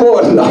to be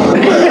divorced now.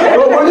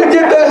 But when you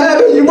get to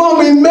heaven, you won't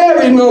be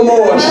married no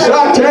more.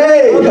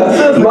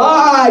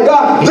 My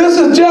God, this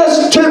is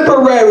just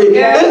temporary.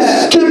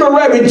 It's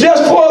temporary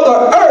just for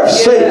the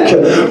earth's sake.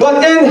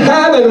 But in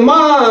heaven,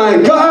 my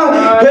God,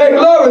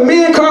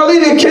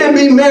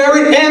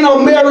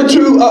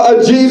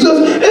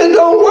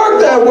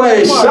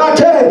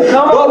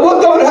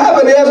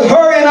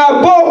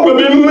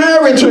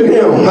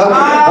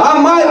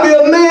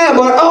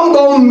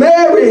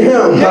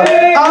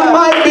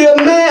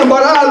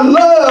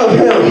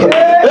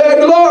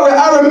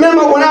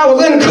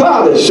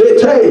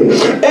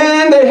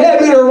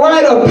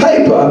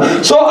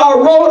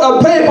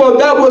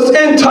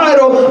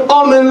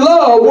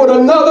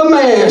 with another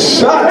man.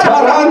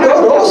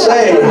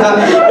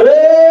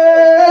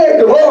 Hey,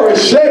 glory,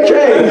 shake.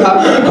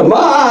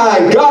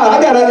 My God,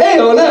 I got an A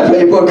on that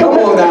paper. Come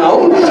on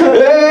now.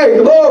 Hey,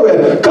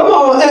 glory. Come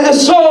on. And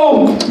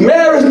so,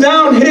 marriage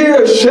down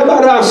here,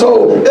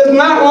 so it's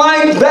not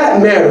like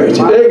that marriage.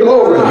 Hey,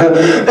 glory.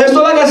 And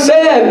so, like I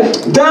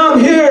said, down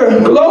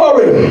here,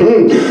 glory,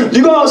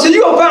 you're going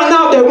to find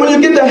out that when you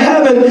get to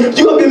heaven,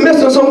 you're going to be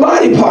missing some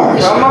body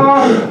parts.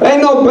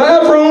 Ain't no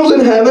bathrooms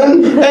in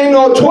heaven. Ain't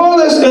no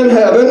toilets in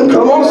heaven.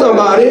 Come on,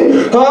 somebody.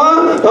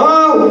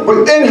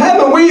 In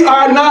heaven, we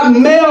are not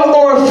male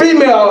or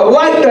female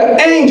like the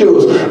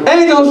angels.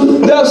 Angels,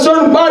 there are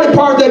certain body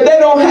parts that they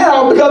don't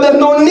have because there's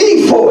no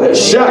need for it.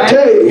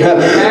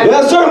 There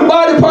are certain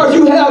body parts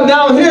you have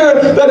down here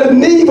that is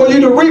need for you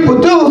to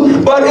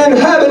reproduce, but in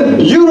heaven,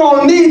 you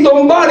don't need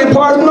those body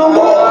parts no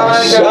more.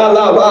 I'm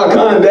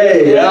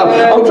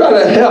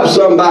trying to help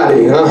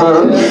somebody.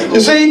 You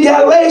see,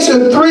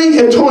 Galatians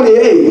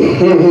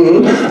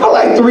 3:28. I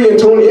like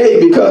 3:28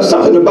 because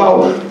something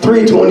about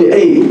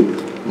 3:28.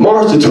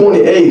 March the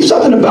 28th,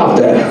 something about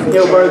that.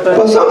 Your birthday.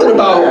 But something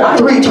about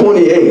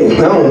 3:28.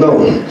 I don't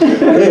know.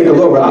 Hey,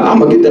 glory, I'm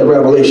going to get that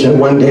revelation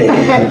one day.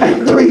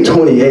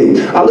 3:28.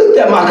 I looked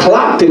at my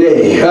clock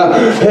today.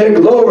 Hey,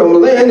 glory, I'm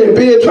laying in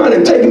bed trying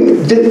to take me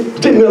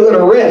a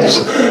little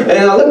rest.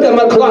 And I looked at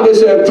my clock, it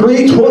said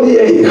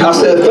 3:28. I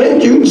said,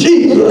 thank you,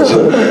 Jesus.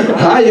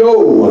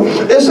 Hi-yo.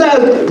 It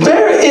says,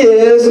 there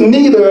is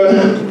neither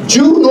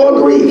Jew nor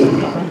Greek.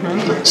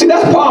 See,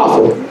 that's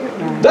powerful.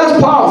 That's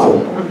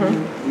powerful.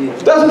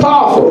 That's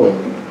powerful.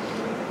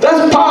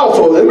 That's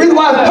powerful. The reason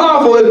why it's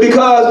powerful is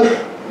because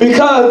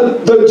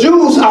the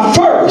Jews are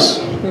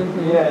first.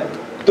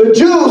 The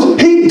Jews,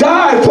 he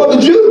died for the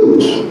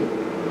Jews.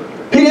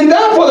 He didn't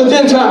die for the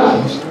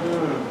Gentiles.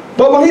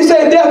 But when he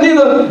said there's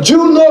neither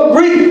Jew nor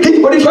Greek,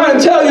 what he's trying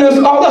to tell you is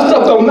all that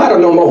stuff don't matter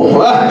no more. He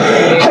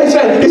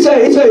said,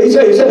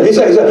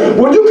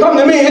 when you come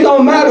to me, it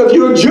don't matter if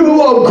you're a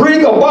Jew or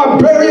Greek or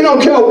barbarian,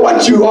 don't care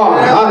what you are.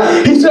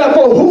 He said,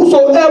 for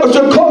whosoever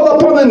shall call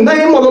upon the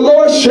name of the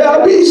Lord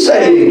shall be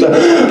saved.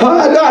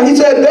 He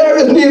said, there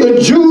is neither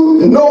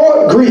Jew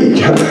nor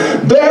Greek.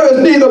 There is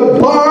neither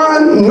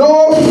bond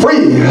nor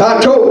free. I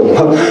told.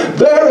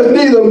 There is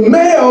neither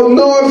male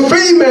nor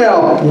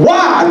female.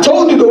 Why? I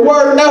told you the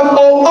word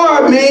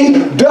F-O-R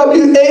means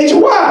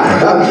W-H-Y.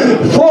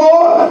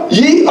 For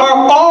ye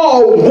are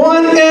all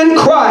one in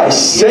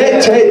Christ.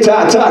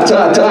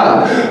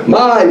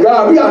 My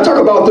God, we got to talk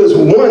about this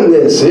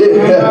oneness.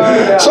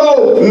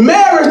 So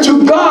marriage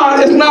to God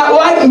is not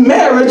like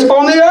marriage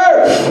on the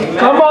earth.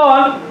 Come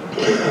on.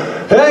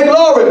 Hey,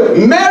 glory.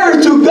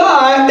 Marriage to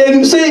God,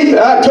 and see,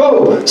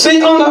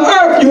 on the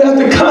earth, you have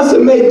to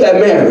consummate that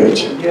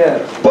marriage. Yeah.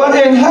 But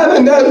in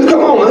heaven,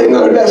 come on, ain't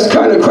none of that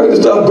kind of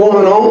crazy stuff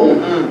going on.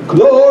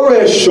 Glory.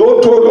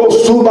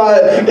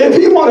 If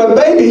he want a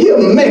baby,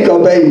 he'll make a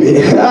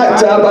baby. He'll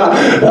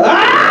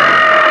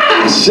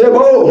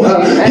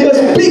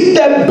speak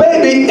that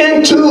baby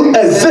into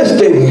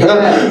existing.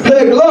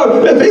 Hey,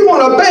 glory. If he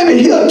want a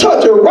baby, he'll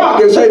touch a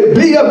rock and say,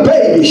 be a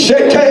baby.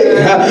 Shake.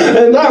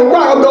 And that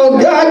rock will go,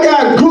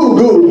 gaga, goo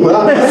goo.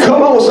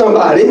 Come on,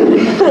 somebody.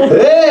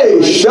 Hey,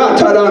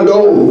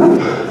 shatadando.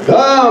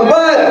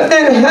 But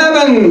in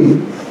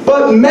heaven,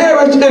 but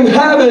marriage in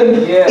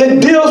heaven,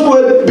 it deals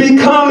with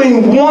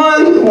becoming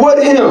one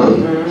with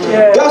him.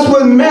 That's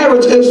what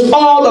marriage is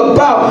all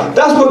about.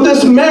 That's what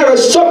this marriage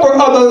supper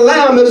of the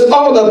Lamb is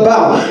all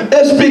about.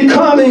 It's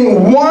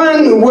becoming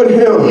one with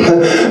him.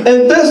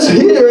 And this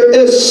here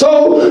is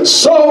so,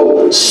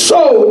 so,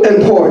 so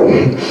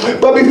important.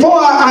 But before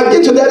I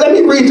get to that, let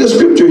me read the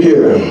scripture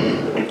here.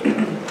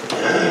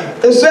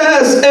 It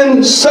says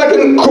in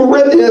 2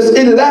 Corinthians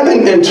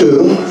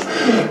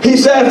 11:2, he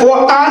said,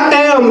 for I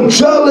am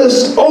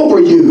jealous over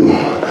you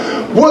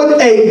with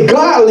a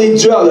godly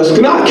jealous.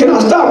 Can I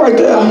stop right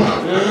there?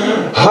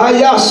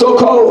 Hiya, so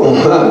cold.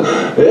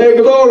 Hey,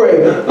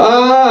 glory.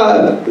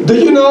 Do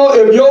you know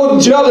if your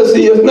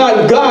jealousy is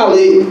not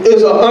godly,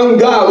 it's an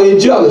ungodly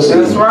jealousy?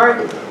 That's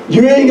right.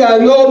 You ain't got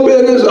no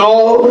business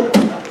all.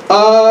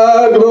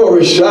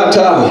 Glory,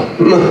 shata.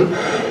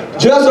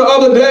 Just the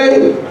other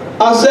day,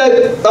 I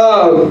sat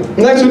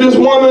next to this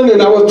woman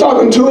and I was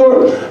talking to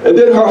her, and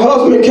then her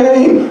husband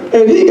came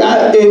and he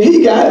got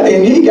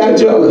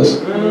jealous.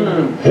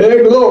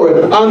 Hey,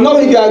 glory. I know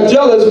he got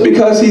jealous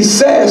because he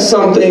said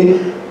something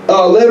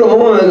later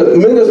on,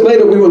 minutes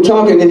later we were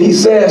talking and he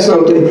said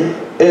something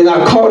and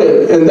I caught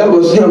it, and that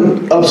was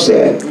him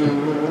upset.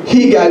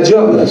 He got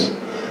jealous.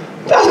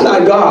 That's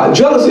not God.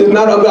 Jealousy is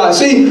not of God.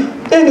 See,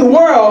 in the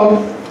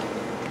world,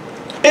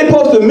 it's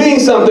supposed to mean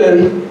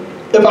something.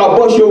 If I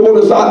bust your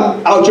windows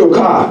out your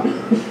car,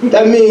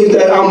 that means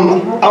that I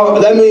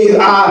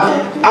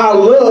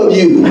love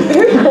you.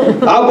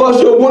 I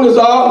bust your windows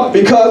out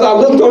because I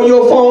looked on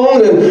your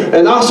phone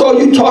and I saw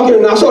you talking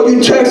and I saw you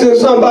texting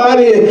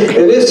somebody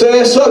and it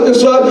said such and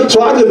such,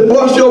 so I just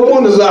bust your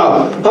windows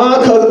out,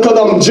 because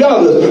I'm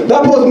jealous.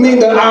 That supposed to mean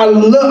that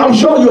I'm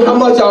showing you how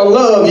much I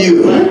love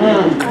you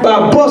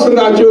by busting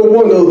out your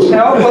windows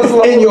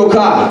in your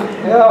car.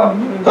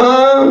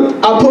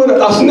 I put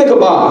a Snicker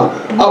bar.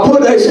 I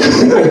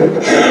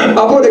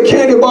put a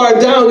candy bar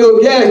down your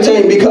gas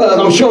tank because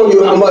I'm showing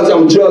you how much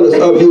I'm jealous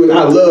of you and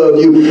I love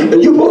you.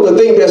 And you're supposed to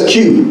think that's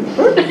cute.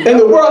 In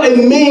the world, it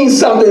means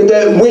something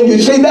that when you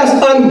see, that's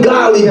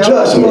ungodly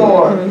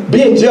judgment.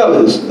 Being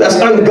jealous, that's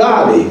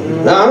ungodly.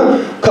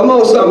 Come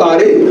on,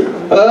 somebody.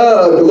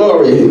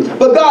 Glory.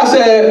 But God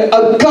said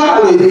a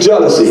godly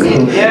jealousy.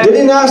 Did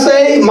he not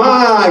say,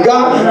 my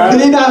God?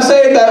 Did he not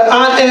say that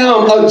I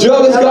am a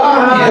jealous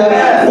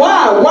God?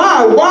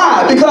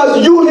 Why?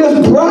 Because you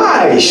his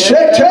bride.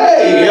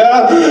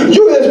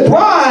 You his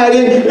bride,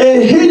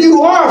 and here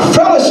you are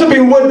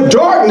fellowshipping with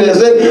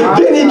darkness. And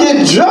then he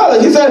gets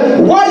jealous. He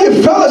said, why are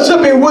you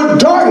fellowshipping with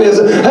darkness?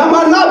 Am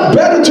I not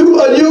better to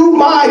you,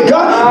 my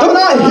God? Don't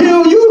I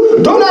heal you?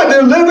 Don't I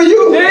deliver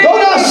you?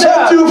 Don't I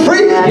set you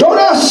free? Don't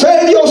I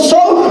save your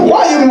soul?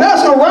 Why are you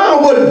messing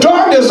around with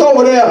darkness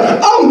over there?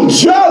 I'm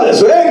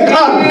jealous.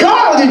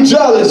 Godly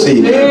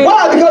jealousy.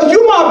 Why? Because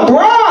you my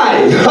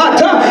bride.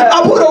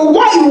 I put a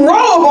white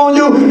robe on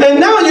you, and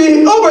now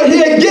you're over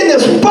here getting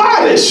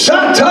spotted. So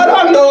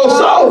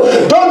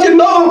don't you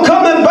know I'm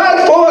coming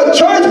back for a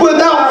church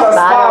without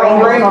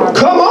spot?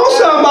 Come on,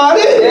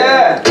 somebody.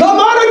 Come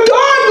out of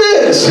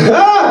darkness.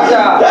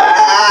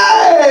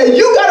 Hey,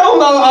 you got on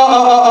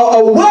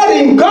a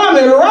wedding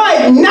garment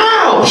right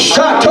now.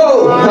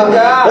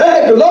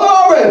 Hey,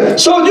 glory.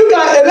 So you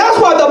got, and that's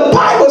why the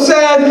Bible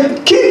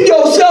said, keep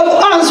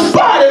yourself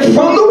unspotted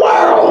from the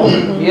world.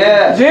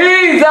 Jesus.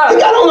 You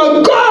got on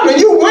a garment.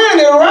 You wearing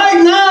it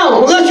right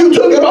now, unless you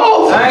took it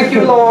off. Thank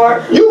you,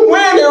 Lord. You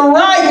wearing it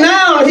right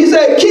now. He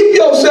said, keep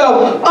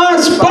yourself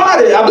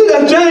unspotted. I believe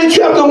that's James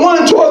chapter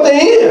 1 toward the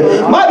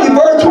end. Might be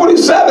verse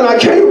 27. I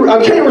can't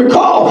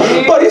recall.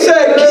 But he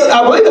said,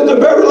 I believe it's the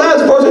very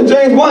last verse in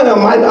James 1. I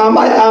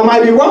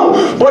might be wrong.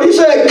 But he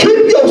said,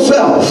 keep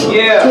yourself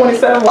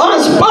 27.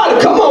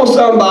 unspotted. Come on,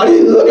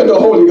 somebody. Look at the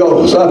Holy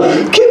Ghost.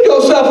 Keep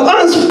yourself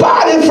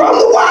unspotted from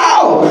the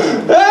world.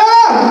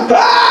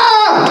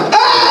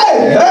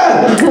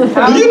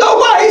 You know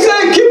why he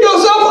said keep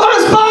yourself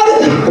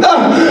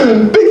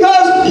unspotted?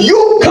 Because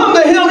you come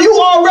to him, you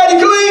already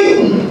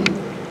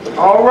clean.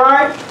 All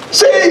right.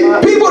 See,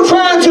 people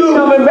trying to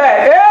coming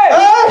back.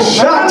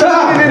 Shut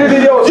up.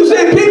 You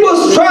see,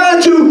 people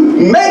trying to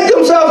make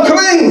themselves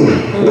clean.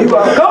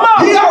 Come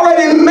on. He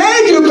already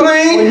made you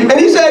clean, and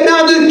he said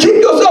now just keep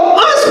yourself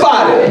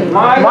unspotted.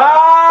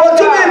 But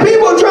too many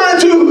people trying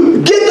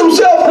to get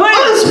themselves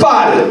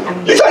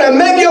unspotted. You're trying to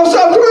make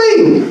yourself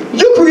clean.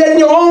 You're creating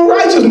your own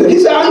righteousness. He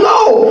said, I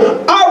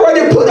know. I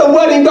already put a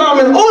wedding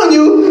garment on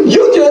you.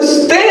 You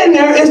just stand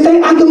there and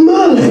stay out the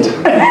mud.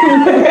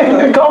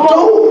 Come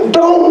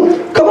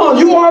on.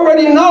 You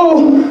already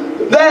know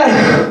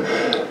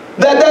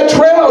that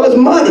trail is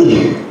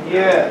muddy.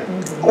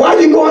 Why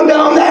are you going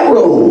down that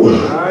road?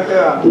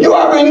 You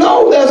already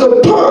know there's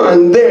a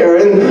pond there,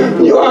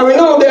 and you already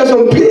know there's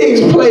some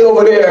pigs play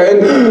over there,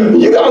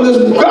 and you got this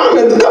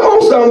garment. Come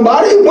on,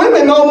 somebody.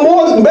 Women know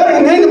more better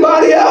than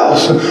anybody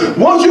else.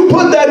 Once you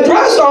put that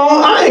dress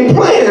on, I ain't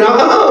playing.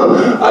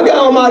 I got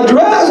on my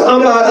dress.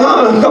 I'm like,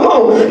 come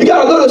on. You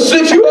got a little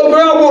 6-year-old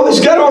girl.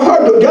 Get on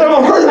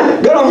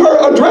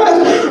her dress.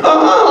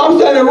 I'm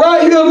standing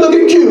right here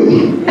looking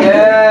cute. I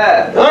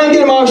ain't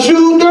getting my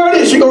shoes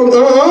dirty. She goes,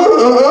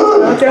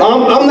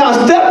 I'm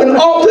not stepping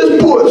off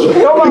this porch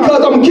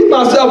because I'm going to keep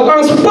myself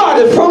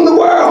unspotted from the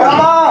world.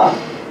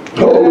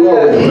 Come on. Oh,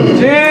 Lord.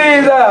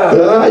 Jesus.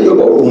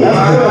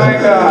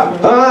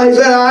 He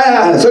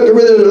said, 2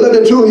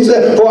 Corinthians 11:2, he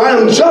said, for I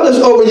am jealous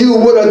over you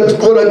with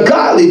a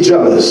godly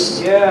jealous.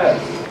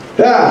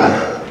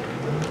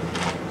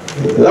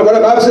 That's what the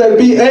Bible said,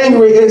 be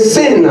angry and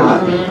sin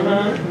not.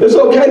 It's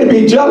okay to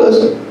be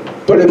jealous,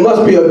 but it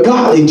must be a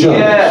godly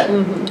jealous.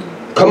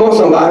 Come on,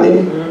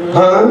 somebody.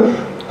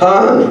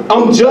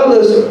 I'm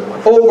jealous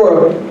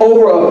over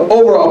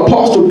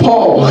Apostle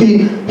Paul.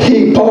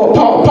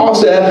 Paul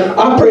said,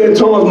 I pray in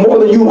tongues more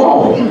than you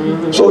all.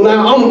 So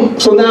now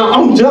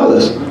I'm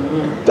jealous.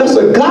 That's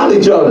a godly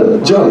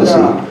jealousy.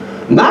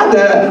 Not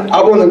that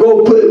I want to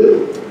go put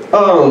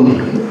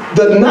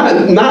not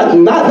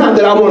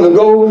that I want to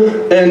go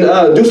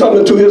and do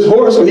something to his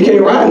horse so he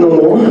can't ride no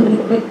more.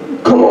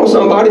 Come on,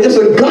 somebody. It's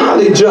a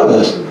godly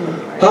jealous.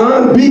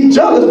 Be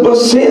jealous, but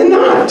sin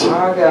not.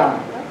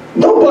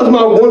 Don't bust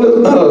my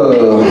wonder.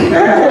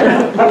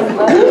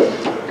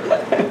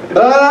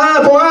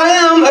 For I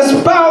am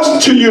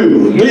espoused to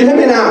you. Do you hear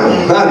me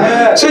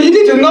now? So you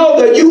need to know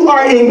that you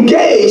are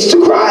engaged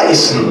to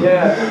Christ.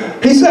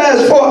 He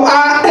says, for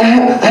I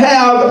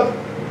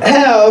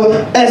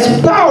have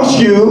espoused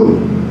you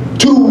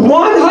to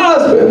one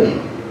husband.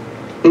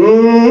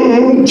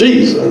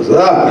 Jesus.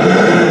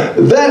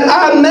 That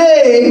I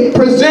may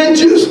present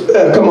you.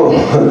 Come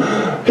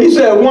on. He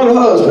said one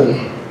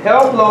husband.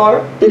 Help,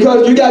 Lord.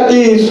 Because you got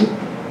these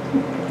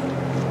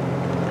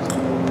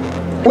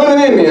women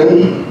and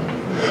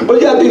men. But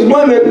you got these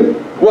women,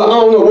 well, I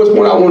don't know which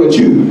one I want to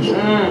choose.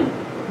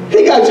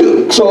 He got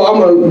you, so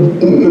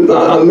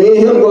me and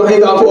him going to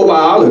hang out for a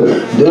while, and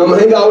then I'm going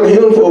to hang out with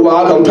him for a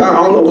while, because I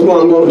don't know which one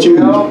I'm going to choose.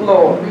 Oh,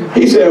 Lord.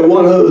 He said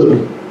one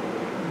husband.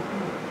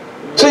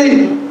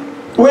 See,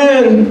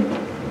 when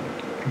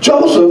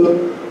Joseph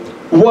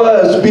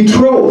was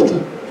betrothed,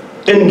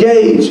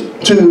 engaged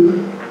to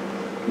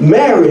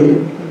marry,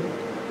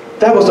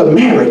 that was a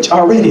marriage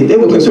already. They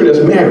were considered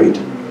as married.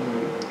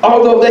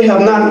 Although they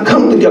have not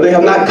come together, they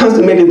have not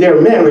consummated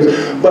their marriage,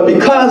 but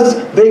because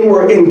they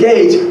were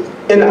engaged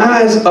in the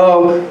eyes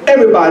of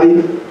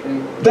everybody,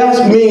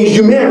 that means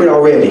you married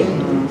already.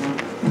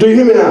 Do you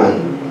hear me now?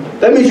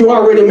 That means you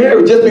already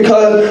married. Just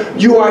because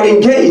you are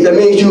engaged, that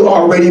means you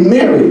already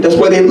married. That's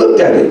why they looked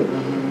at it.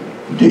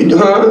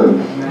 Huh?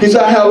 He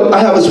said, I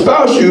have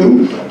espoused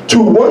you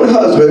to one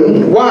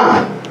husband.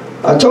 Why?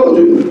 I told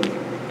you.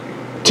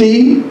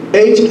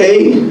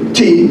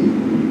 T-H-A-T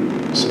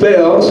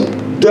spells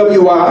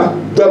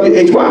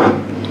W-I-W-H-Y.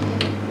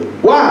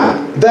 Why?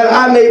 That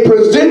I may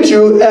present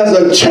you as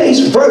a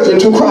chaste virgin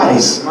to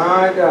Christ.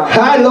 My God.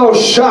 Hello,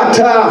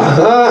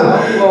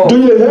 Shata.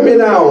 Do you hear me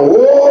now?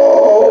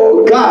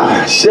 Oh,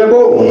 God.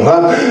 Shebo.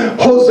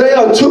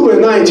 Hosea 2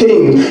 and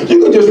 19. You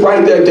can just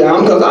write that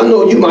down because I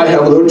know you might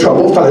have a little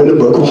trouble finding the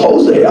book of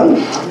Hosea.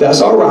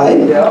 That's all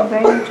right.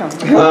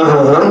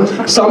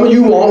 Some of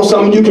you won't.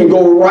 Some of you can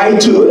go right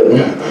to it.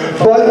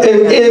 But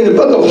in the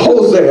book of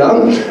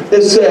Hosea,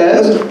 it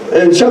says,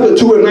 in chapter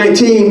 2 and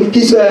 19,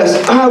 he says,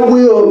 I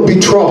will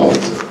betroth.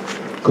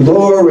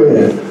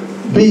 Glory.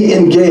 Be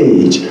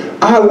engaged.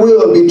 I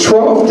will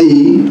betroth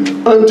thee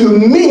unto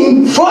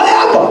me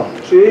forever.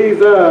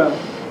 Jesus.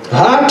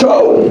 I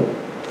told.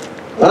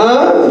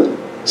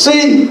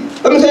 See,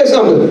 let me tell you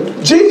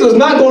something. Jesus is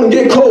not going to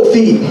get cold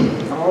feet. He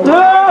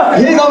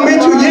ain't gonna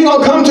meet you. He ain't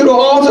gonna come to the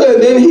altar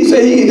and then he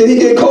said he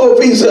get cold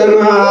feet. He said,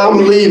 nah, I'm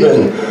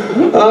leaving.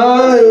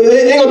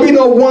 It ain't gonna be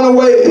no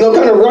runaway, no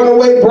kind of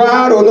runaway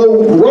bride or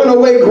no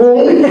runaway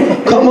groom.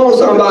 Come on,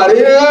 somebody.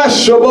 Yeah,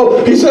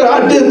 sure. He said,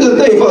 I did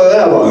this thing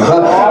forever.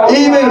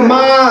 Even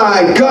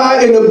my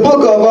God, in the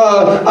book of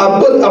I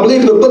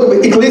believe in the book of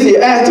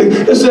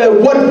Ecclesiastes, it said,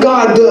 what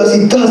God does,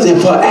 He does it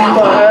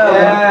forever.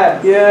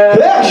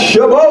 Yeah,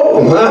 sure.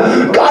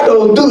 God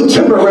don't do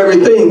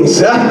temporary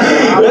things.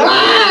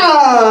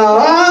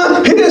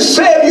 He didn't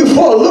save you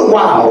for a little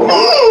while.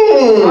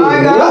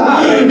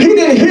 He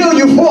didn't heal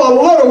you for a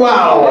little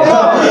while.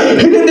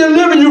 He didn't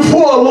deliver you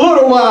for a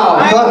little while.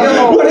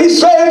 When He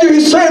saved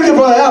you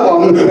forever.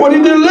 When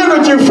He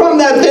delivered you from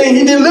that thing,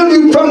 He delivered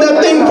you from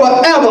that thing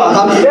forever.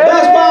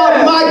 That's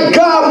why, my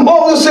God,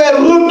 Moses said,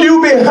 look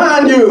you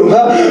behind you.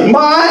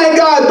 My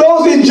God,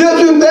 those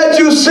Egyptians that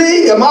you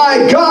see,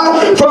 my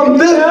God, from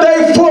this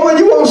day forward,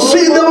 you won't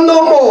see them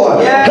no more.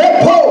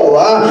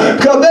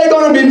 Because they're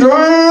going to be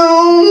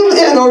drowned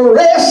in a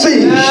Red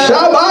Sea.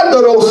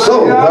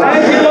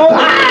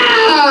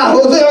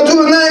 Hosea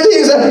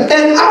 2:19 says,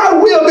 and I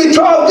will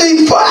betroth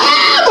thee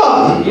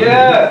forever.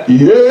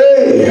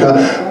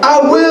 I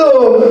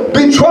will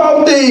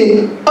betroth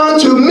thee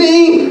unto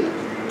me.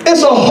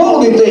 It's a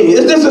holy thing.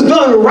 This is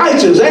done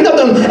righteous. Ain't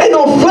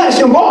no flesh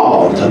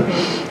involved.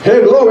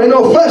 Hey, glory, ain't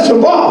no flesh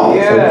involved.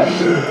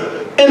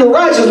 In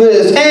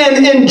righteousness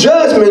and in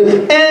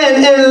judgment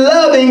and in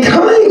loving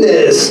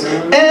kindness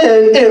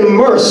and in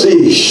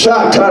mercy.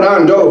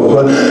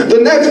 Shatarando. The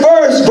next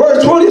verse,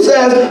 verse 20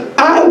 says,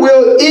 I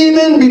will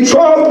even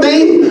betroth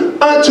thee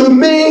unto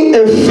me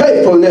in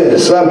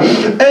faithfulness,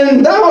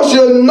 and thou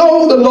shalt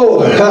know the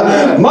Lord.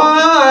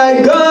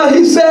 My God,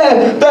 He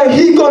said that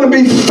He's going to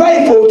be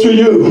faithful to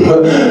you.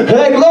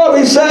 Hey, glory,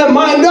 He said,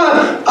 my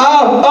God,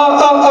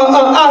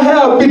 I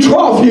have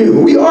betrothed you.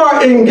 We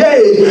are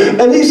engaged.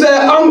 And He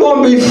said, I'm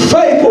going to be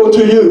faithful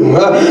to you.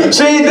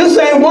 See, this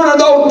ain't one of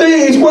those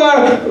things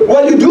where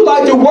you do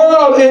like the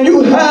world and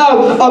you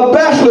have a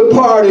bachelor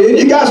party and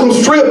you got some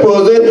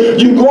strippers and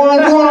you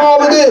going doing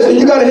all of this and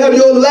you got to have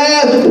your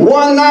last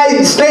one night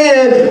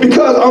stand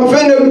because I'm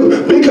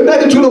finna be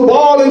connected to the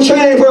ball and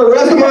chain for the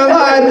rest of my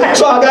life,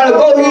 so I got to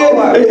go here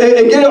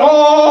and get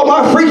all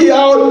my freaky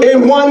out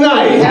in one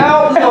night.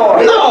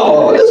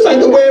 No, this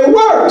ain't the way it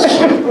works.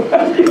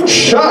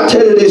 Shot to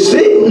the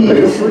sea.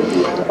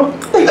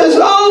 And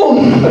so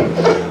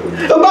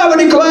the Bible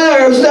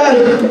declares that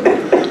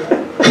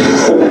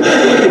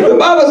the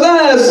Bible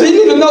says,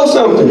 you need to know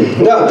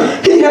something. Now,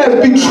 He has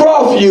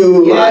betrothed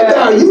you. My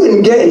God, you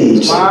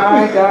engaged. You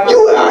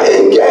are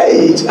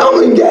engaged.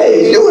 I'm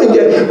engaged. You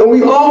engaged. And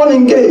we all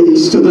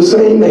engaged to the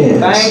same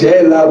man.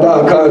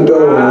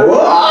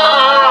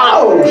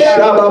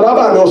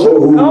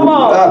 Come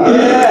on.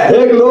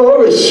 Hey,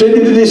 glory.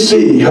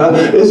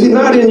 Is He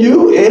not in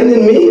you and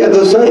in me at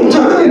the same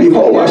time?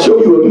 Behold, I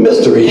show you a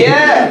mystery.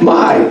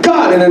 My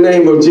God, in the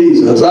name of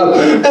Jesus.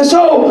 And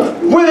so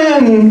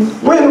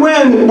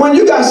when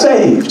you got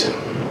saved,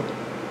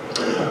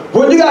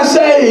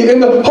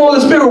 and the Holy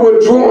Spirit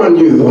was drawing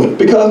you,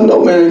 because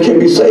no man can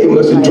be saved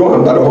unless he's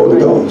drawn by the Holy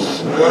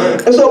Ghost.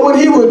 And so when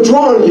He was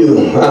drawing you,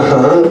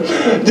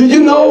 did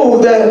you know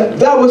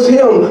that was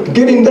Him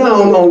getting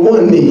down on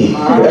one knee?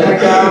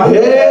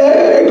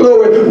 Yeah,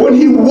 glory. When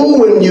He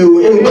wooing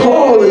you and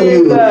calling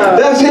you,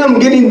 that's Him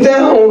getting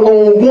down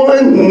on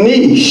one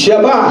knee.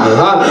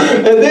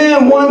 Shabbat. And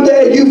then one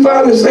day you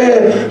finally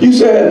said,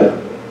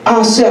 I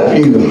accept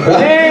you.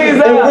 And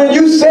when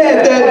you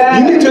said that,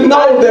 you need to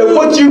know that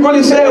what you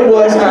really said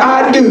was,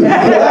 I do. Come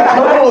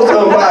on,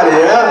 somebody.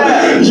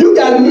 You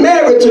got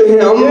married to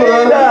him.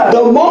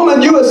 The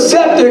moment you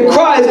accepted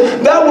Christ,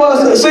 that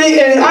was, see,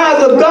 in the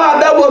eyes of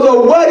God, that was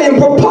a wedding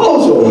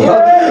proposal.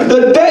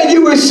 The day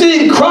you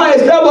received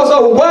Christ, that was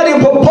a wedding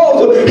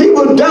proposal. He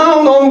was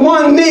down on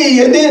one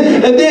knee, and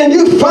then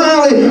you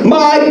finally,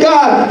 my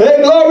God,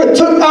 hey, glory,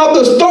 took out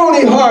the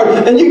stony heart,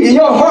 and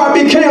your heart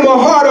became a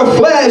heart of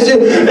flesh,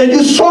 and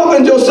you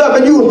softened yourself,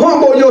 and you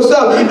humbled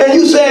yourself, and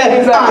you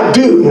said, I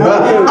do.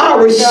 I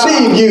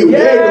receive you.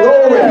 Hey,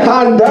 glory.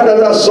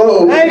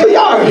 So, do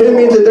y'all hear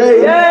me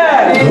today?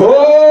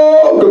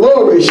 Oh,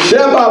 glory. So,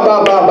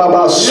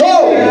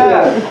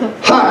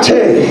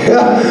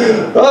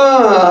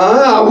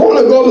 I want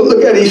to go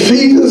look at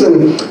Ephesians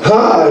and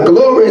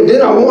glory, and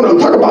then I want to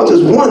talk about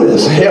this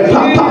oneness.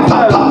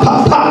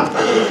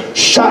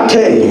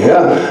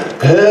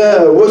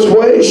 Which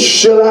way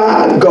should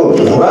I go?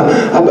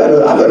 I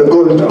better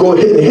go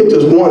ahead and hit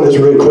this oneness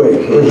real quick.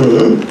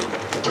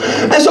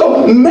 And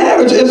so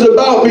marriage is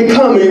about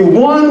becoming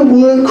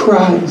one with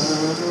Christ.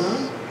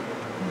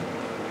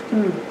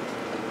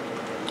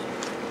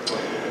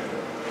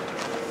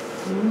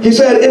 He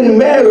said in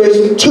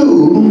marriage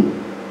two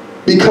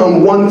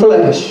become one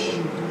flesh.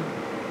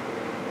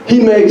 He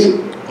makes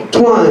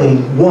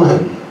twine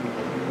one.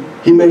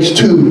 He makes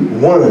two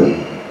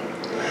one.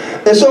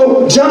 And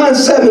so John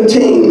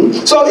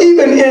 17, so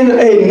even in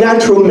a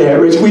natural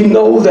marriage, we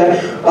know that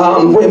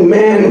when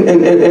man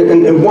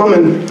and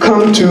woman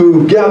come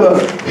together,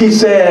 he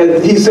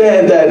said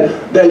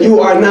that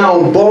you are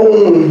now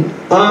bone.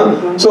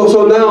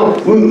 So now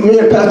me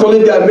and Pastor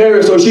Lee got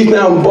married, so she's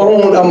now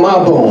bone of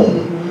my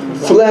bone,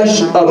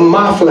 flesh of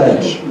my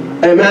flesh.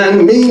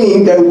 Amen.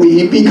 Meaning that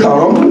we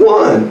become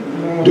one.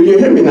 Do you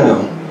hear me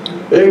now?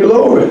 Hey,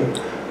 glory.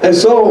 And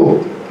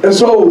so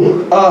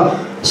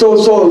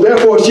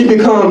therefore she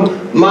become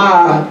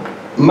my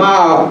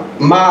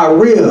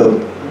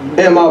rib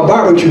and my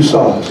barbecue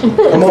sauce.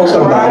 Come on,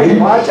 somebody.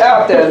 Watch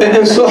out there.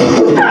 And so,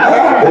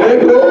 hey,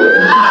 glory.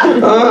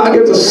 I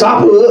get to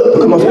sop her up.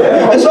 Come on.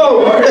 And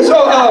so,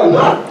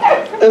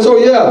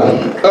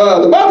 yeah.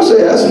 The Bible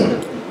says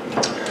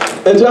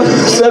in John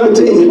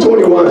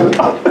 17:21.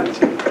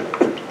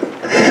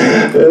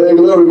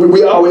 Glory.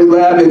 We always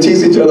laugh and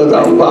tease each other.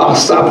 I'll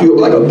sop you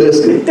up like a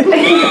biscuit.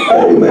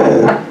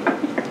 Amen.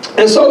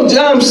 And so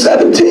John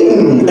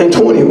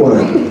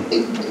 17:21.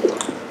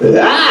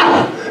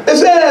 It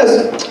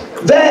says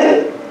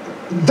that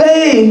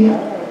they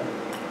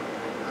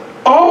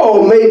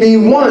all may be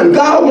one.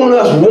 God wants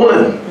us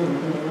one.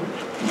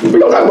 We're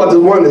going to talk about this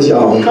oneness,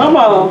 y'all. Come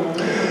on.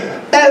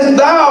 As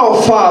thou,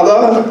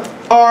 Father,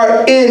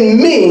 art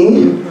in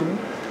me,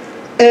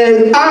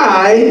 and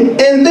I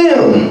in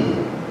them.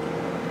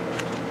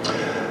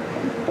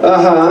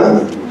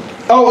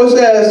 Oh, it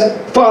says,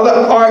 Father,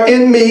 art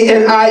in me,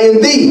 and I in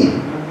thee,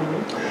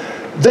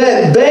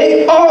 that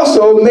they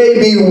also may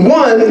be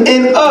one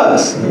in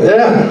us.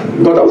 Yeah,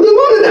 go to the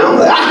now.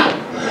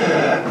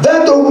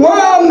 That the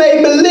world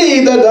may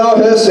believe that thou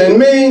hast sent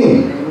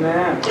me.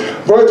 Amen.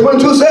 Verse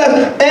 22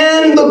 says,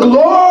 and the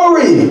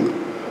glory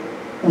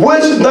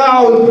which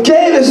thou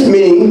gavest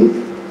me,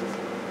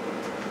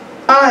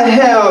 I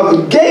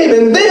have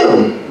given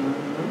them.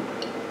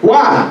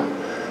 Why?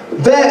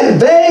 That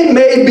they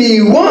may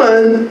be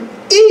one,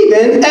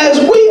 even as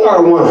we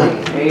are one.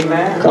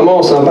 Amen. Come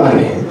on,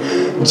 somebody.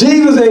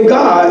 Jesus and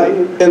God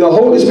and the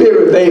Holy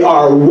Spirit, they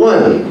are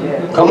one.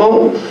 Yes. Come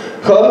on.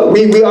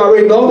 We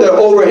already know that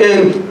over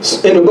in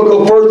the book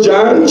of 1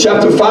 John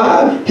chapter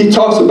 5, he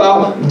talks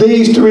about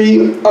these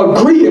three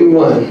agree in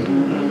one.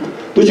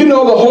 Did you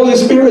know the Holy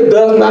Spirit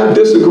does not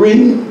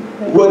disagree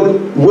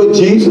with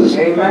Jesus?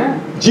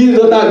 Amen. Jesus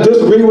does not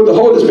disagree with the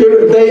Holy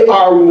Spirit. They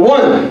are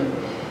one.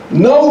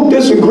 No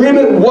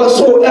disagreement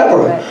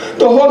whatsoever.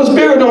 The Holy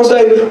Spirit don't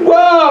say,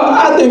 well,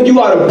 I think you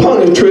ought to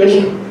punish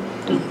Trish.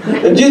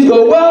 And Jesus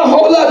goes, well,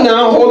 hold up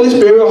now, Holy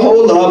Spirit,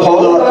 hold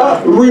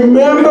up.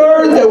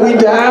 Remember that we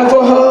died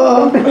for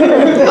her?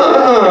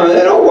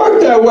 It don't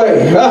work that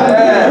way.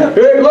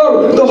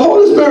 The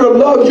Holy Spirit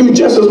loves you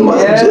just as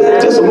much,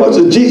 just as much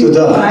as Jesus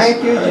does.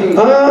 Thank you,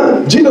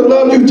 Jesus. Jesus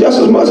loved you just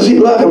as much as he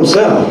loved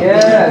himself.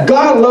 Yes.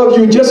 God loved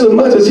you just as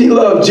much as he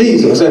loved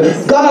Jesus.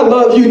 And God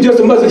loved you just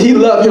as much as he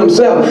loved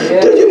himself.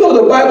 Yes. Did you know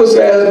the Bible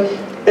says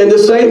in the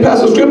same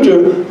passage of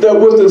scripture that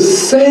with the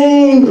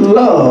same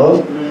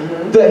love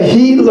that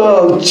he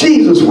loved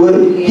Jesus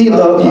with, he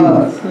loved you.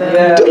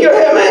 Yeah. Do you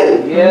hear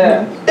me?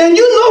 Yeah. And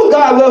you know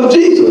God loves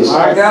Jesus.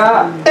 My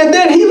God. And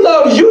then he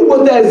loves you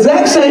with that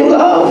exact same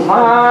love.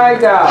 My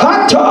God.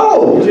 Hot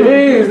told.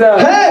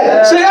 Jesus.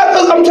 Hey, see,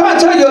 I'm trying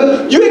to tell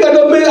you, you ain't got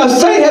no business, a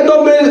saint has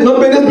no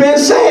business being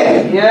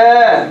sad.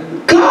 Yeah.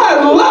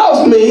 God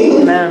loves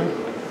me. Amen.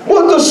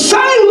 With the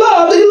same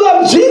love that he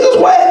loved Jesus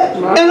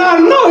with. And I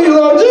know he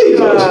loved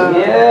Jesus.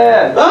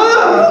 Yeah.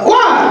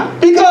 Why?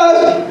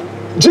 Because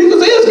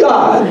Jesus is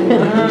God.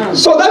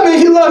 So that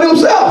means he loved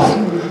himself.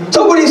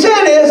 So what he's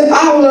saying is,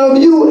 I love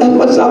you as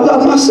much as I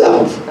love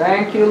myself.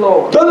 Thank you,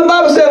 Lord. Doesn't the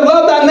Bible say,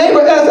 love thy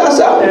neighbor as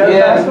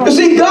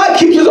God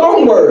keeps his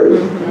own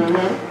word.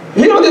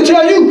 He don't just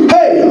tell you,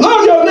 hey,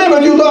 love your neighbor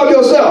as you love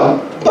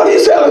yourself. But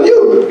he's telling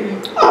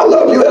you, I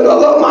love you as I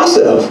love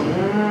myself.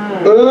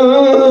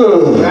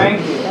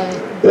 Thank you.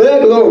 Yeah,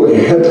 glory.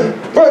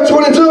 Verse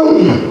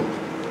 22.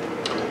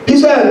 He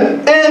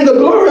said, and the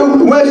glory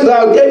which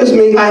thou gavest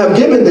me, I have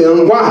given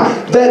them. Why?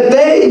 That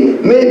they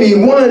may be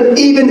one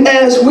even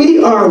as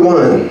we are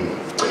one.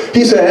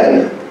 He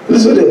said,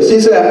 listen to this. He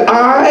said,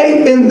 I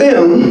in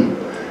them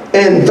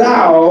and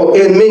thou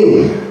in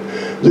me.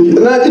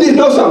 Now, you need to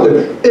know something.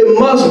 It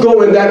must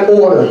go in that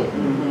order.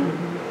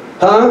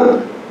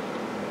 Huh?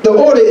 The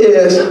order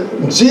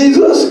is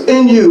Jesus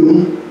in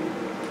you.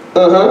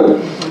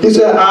 He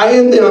said, I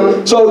in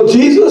them. So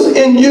Jesus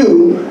in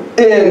you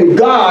and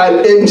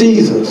God in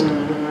Jesus.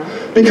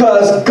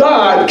 Because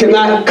God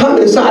cannot come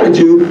inside of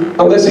you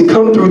unless he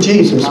comes through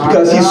Jesus.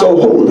 Because he's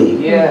so holy.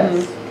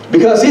 Yes.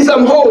 Because he's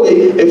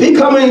unholy. If he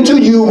comes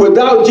into you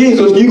without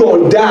Jesus, you're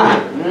going to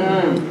die.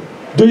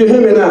 Do you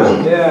hear me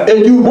now? Yeah.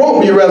 And you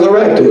won't be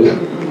resurrected.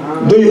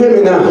 Do you hear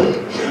me now?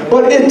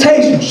 But it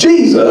takes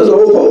Jesus.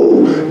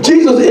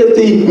 Jesus is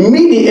the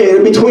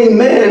mediator between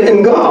man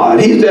and God.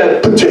 He's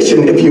that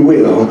petition, if you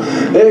will.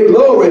 Hey,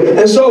 glory.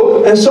 And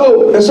so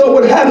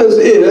what happens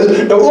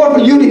is, in order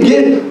for you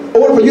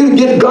to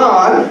get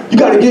God, you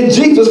got to get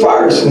Jesus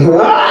first. All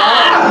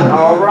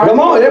right. Come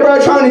on,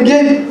 everybody trying to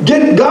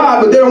get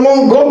God, but they don't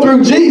want to go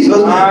through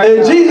Jesus.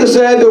 And Jesus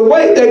said the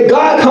way that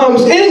God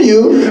comes in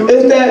you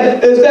is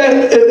that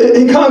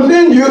he comes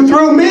in you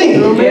through me.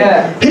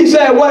 Yeah. He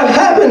said what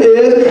happened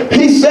is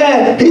he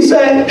said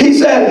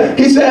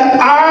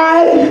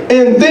I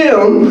in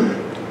them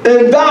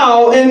and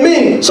thou in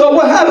me. So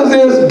what happens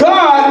is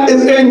God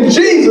is in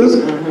Jesus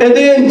and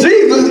then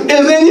Jesus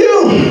is in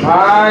you.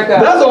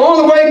 That's the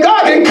only way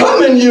God can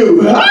come in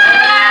you.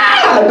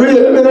 Do you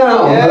hear me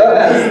now?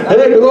 Yes.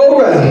 Hey,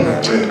 glory.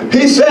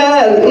 He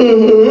said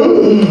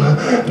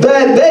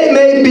that they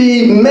may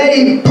be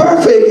made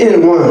perfect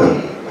in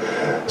one.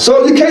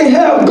 So you can't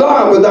have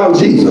God without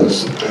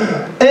Jesus.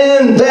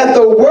 And that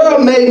the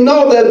world may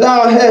know that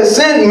thou hast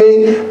sent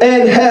me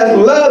and hast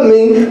loved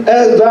me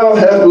as thou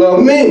hast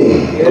loved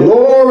me. Yeah.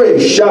 Glory,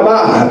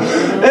 Shabbat.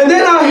 And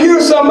then I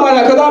hear somebody,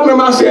 because I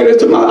remember I said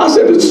this to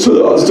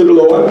the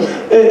Lord.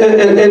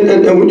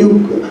 And when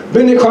you've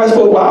been in Christ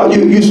for a while,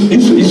 you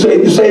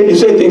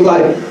say things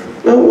like,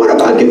 now what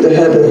if I get to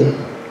heaven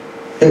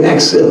and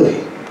act silly?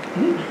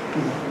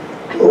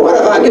 What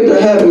if I get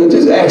to heaven and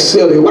just act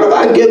silly? What if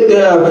I get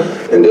there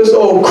and this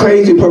old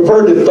crazy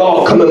perverted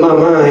thought come in my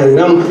mind,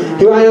 and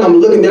here I am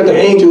looking at the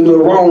angels the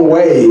wrong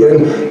way,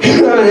 and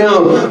here I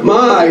am,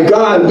 my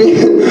God,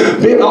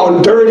 being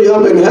all dirty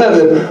up in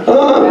heaven.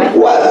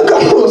 What?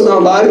 Come on,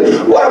 somebody.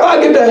 What if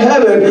I get to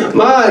heaven,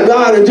 my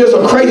God, and just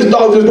a crazy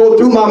thought just go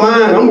through my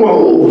mind? I'm going,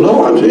 oh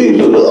Lord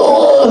Jesus.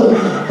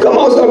 Oh. Come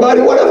on,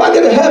 somebody. What if I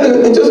get to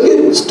heaven and just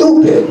get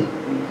stupid?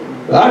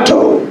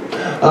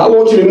 I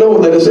want you to know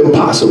that it's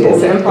impossible.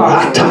 It's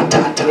impossible.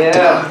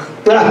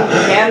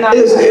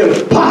 It's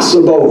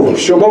impossible.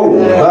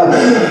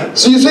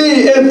 So you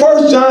see, in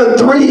 1 John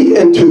 3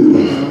 and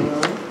 2.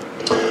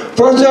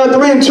 1 John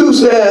 3 and 2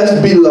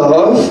 says,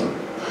 beloved,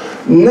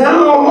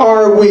 now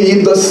are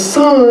we the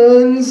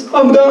sons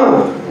of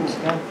God.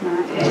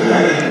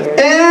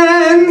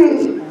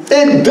 And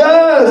it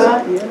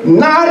does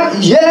not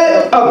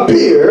yet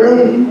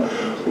appear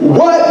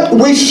what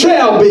we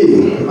shall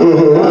be.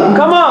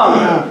 Come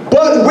on.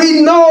 But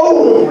we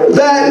know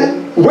that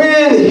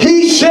when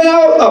he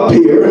shall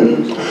appear,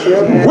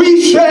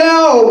 we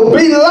shall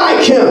be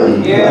like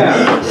him.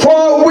 Yeah.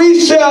 For we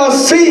shall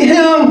see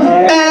him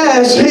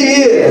as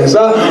he is.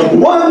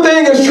 One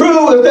thing is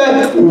true is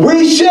that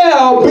we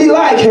shall be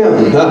like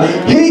him.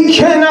 He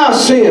cannot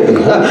sin.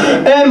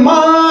 And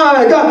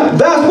my God,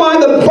 that's why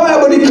the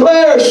Bible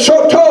declares,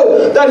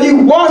 Shoto, that he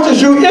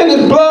washes you in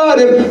his blood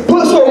and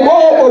puts a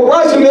robe of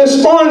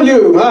righteousness on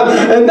you.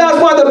 And that's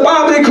why the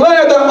Bible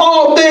declares that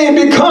all things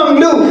become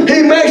new.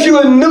 He makes you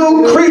a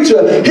new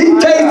creature. He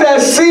takes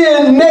that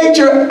sin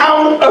nature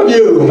out of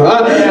you.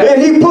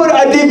 And he put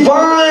a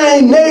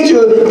divine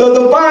nature, the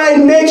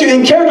divine nature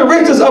and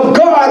characteristics of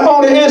God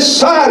on the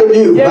inside of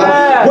you.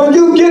 When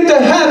you get to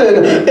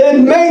heaven, it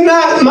may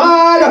not,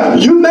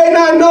 you may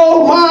not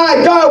know,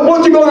 my God,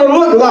 what you're going to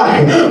look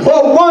like.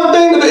 But one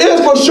thing that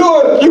is for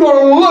sure, you're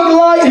going to look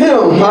like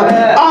him.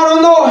 I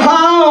don't know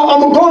how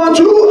I'm going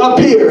to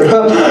appear.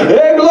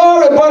 Hey,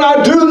 glory, but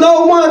I do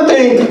know one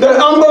thing, that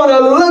I'm going to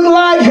look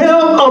like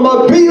him, I'm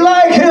going to be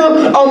like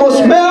him, I'm going to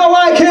smell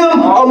like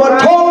him, I'm going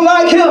to talk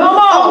like him,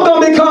 I'm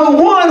going to become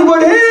one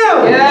with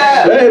him.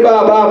 Hey,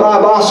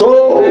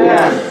 so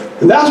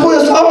that's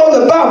what it's all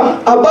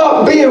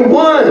about being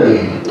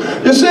one.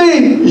 You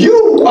see,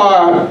 you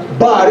are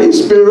body,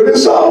 spirit, and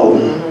soul.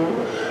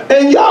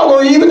 And y'all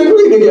won't even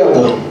agree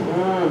together.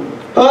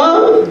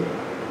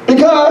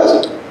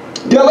 Because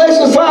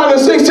Galatians 5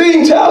 and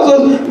 16 tells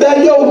us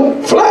that your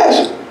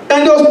flesh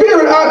and your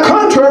spirit are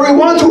contrary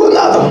one to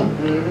another.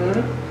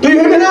 Do you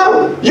hear me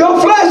now?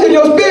 Your flesh and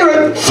your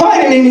spirit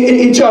fighting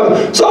complementing each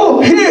other.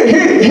 So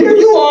here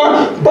you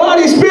are,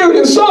 body, spirit,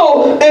 and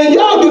soul, and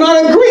y'all do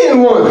not agree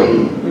in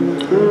one.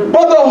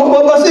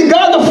 But see,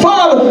 God the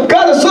Father,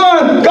 God the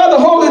Son, God the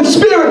Holy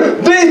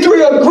Spirit, these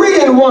three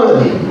agree in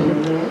one.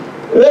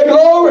 Hey,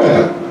 glory.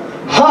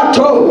 Hot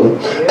toe.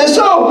 And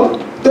so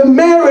the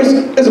marriage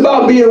is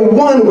about being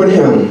one with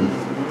Him.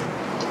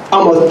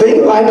 I'm going to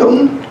think like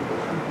Him.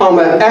 I'm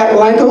going to act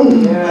like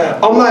Him. Yeah.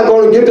 I'm not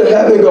going to get to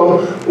heaven and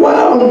go,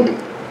 well,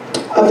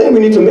 I think we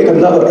need to make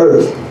another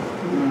earth.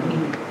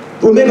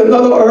 We'll make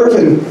another earth,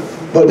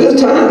 but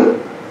this time,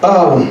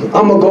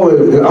 I'm going to go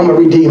and I'm going to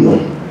redeem them.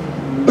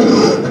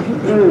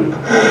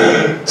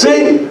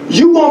 See,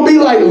 you won't be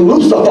like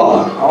Lucifer.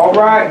 All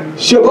right.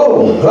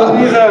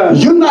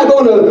 Shabbat. You're not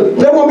going to,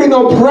 there won't be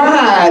no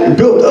pride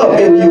built up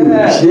in you.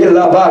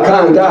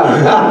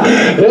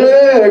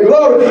 Yeah,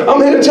 glory.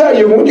 I'm here to tell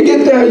you, when you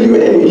get there, you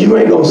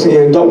ain't going to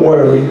sin. Don't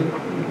worry.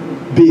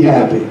 Be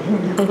happy.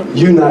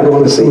 You're not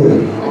going to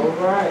sin. All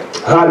right.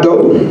 I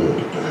don't.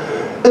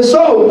 And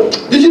so,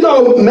 did you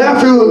know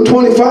Matthew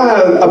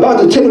 25 about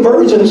the 10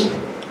 virgins?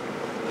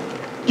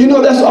 You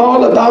know that's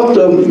all about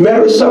the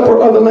marriage supper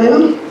of the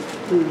Lamb?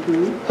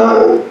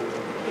 Huh?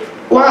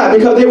 Why?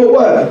 Because they were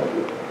what?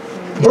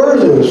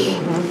 Virgins.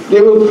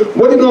 They were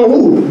waiting on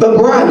who? The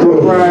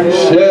bridegroom.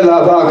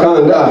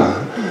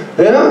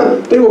 Yeah?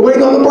 They were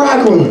waiting on the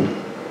bridegroom.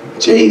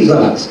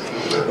 Jesus.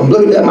 I'm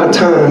looking at my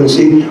time and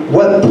see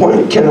what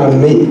point can I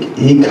make?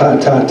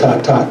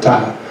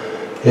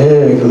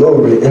 Yeah,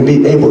 glory. And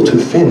be able to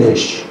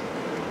finish.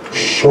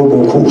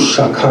 Shoboku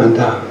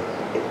Shakanda.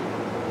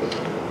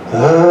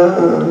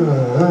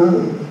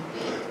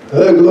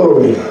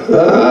 Glory.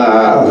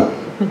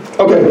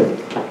 Okay.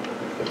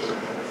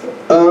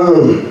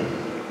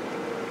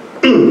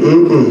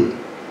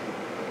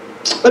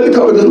 Let me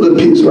cover this little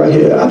piece right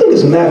here. I think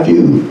it's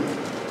Matthew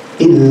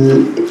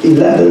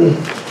 11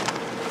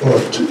 or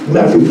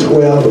Matthew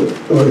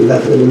 12 or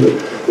 11.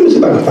 Let me see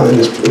if I can find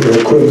this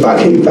real quick. If I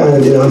can't find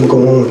it, then I'm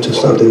going to go on to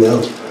something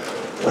else.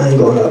 I ain't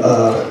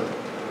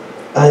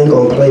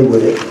gonna play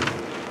with it.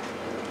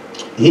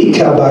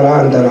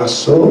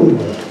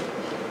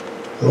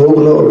 Oh,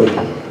 glory.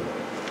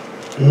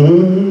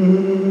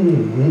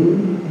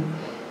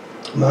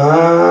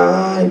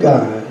 My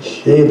God.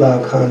 Sheba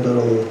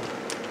Kandalo.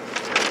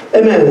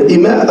 Amen.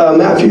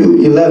 Matthew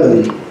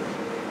 11.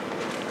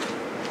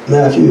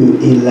 Matthew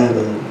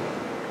 11.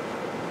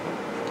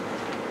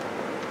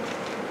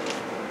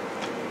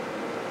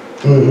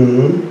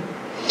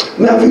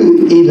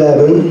 Matthew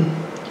 11.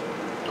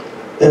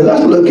 And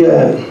let's look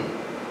at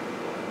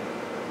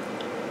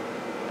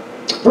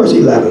verse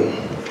 11.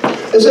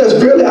 It says,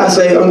 verily I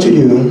say unto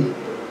you,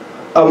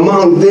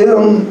 among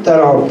them that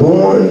are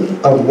born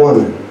of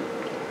woman,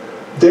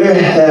 there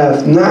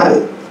hath not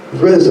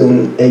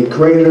risen a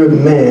greater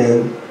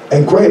than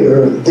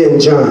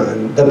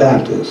John the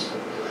Baptist.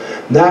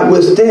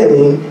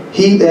 Notwithstanding,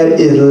 he that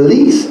is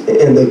least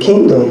in the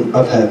kingdom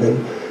of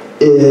heaven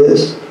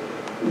is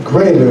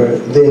greater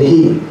than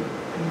he.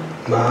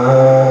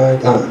 My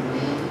God.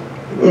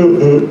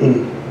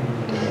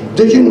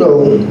 Did you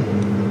know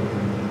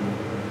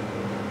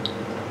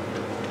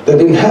that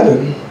in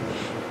heaven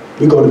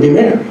we're going to be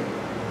married?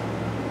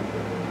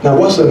 Now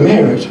what's a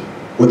marriage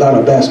without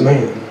a best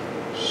man?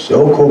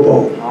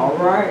 Shokobo. All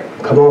right.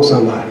 Come on,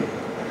 somebody.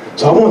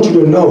 So I want you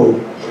to know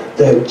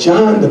that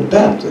John the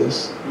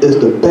Baptist is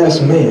the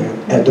best man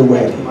at the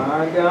wedding.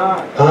 My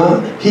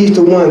God. He's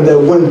the one that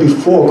went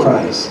before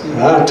Christ.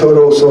 I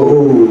told so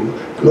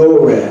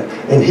glory.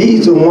 And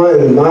he's the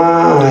one,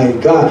 my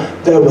God,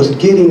 that was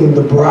getting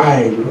the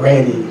bride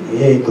ready.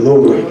 Hey,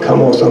 glory.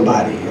 Come on,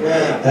 somebody.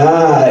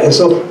 And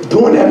so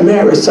during that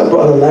marriage supper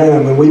of the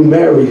Lamb, when we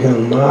marry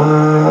him,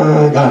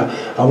 my God,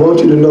 I want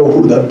you to know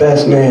who the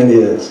best man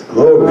is.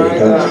 Glory.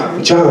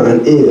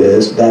 John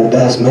is that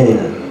best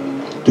man.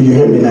 Do you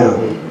hear me now?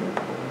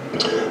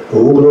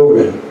 Oh,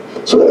 glory.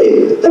 So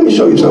let me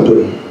show you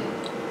something.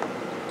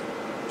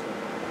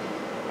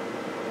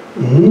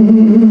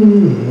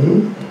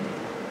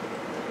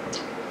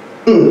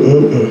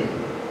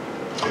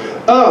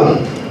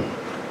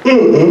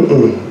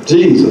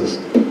 Jesus.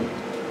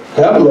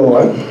 Help,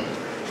 Lord.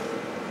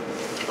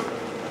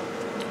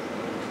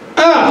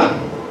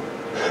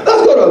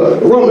 Let's go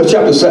to Romans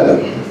chapter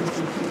 7.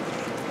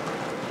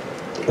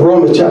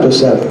 Romans chapter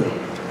 7.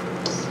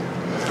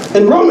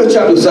 In Romans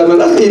chapter 7,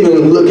 let's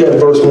even look at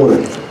verse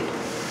 1.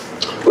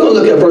 We're going to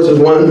look at verses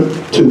 1,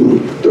 2,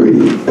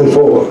 3, and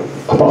 4.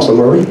 Apostle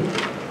Murray.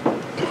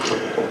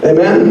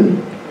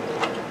 Amen.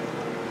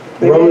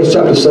 Romans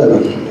chapter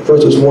 7,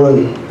 verses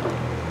 1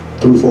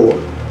 through 4.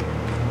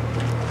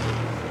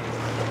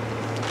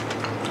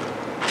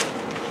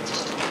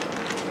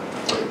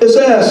 It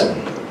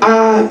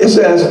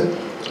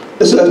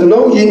says,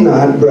 know ye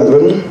not,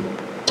 brethren,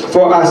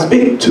 for I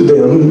speak to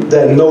them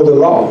that know the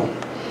law,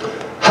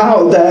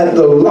 how that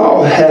the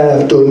law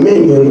hath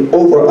dominion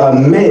over a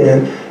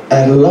man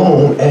as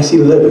long as he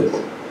liveth.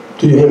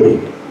 Do you hear me?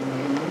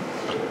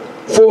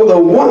 For the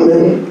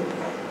woman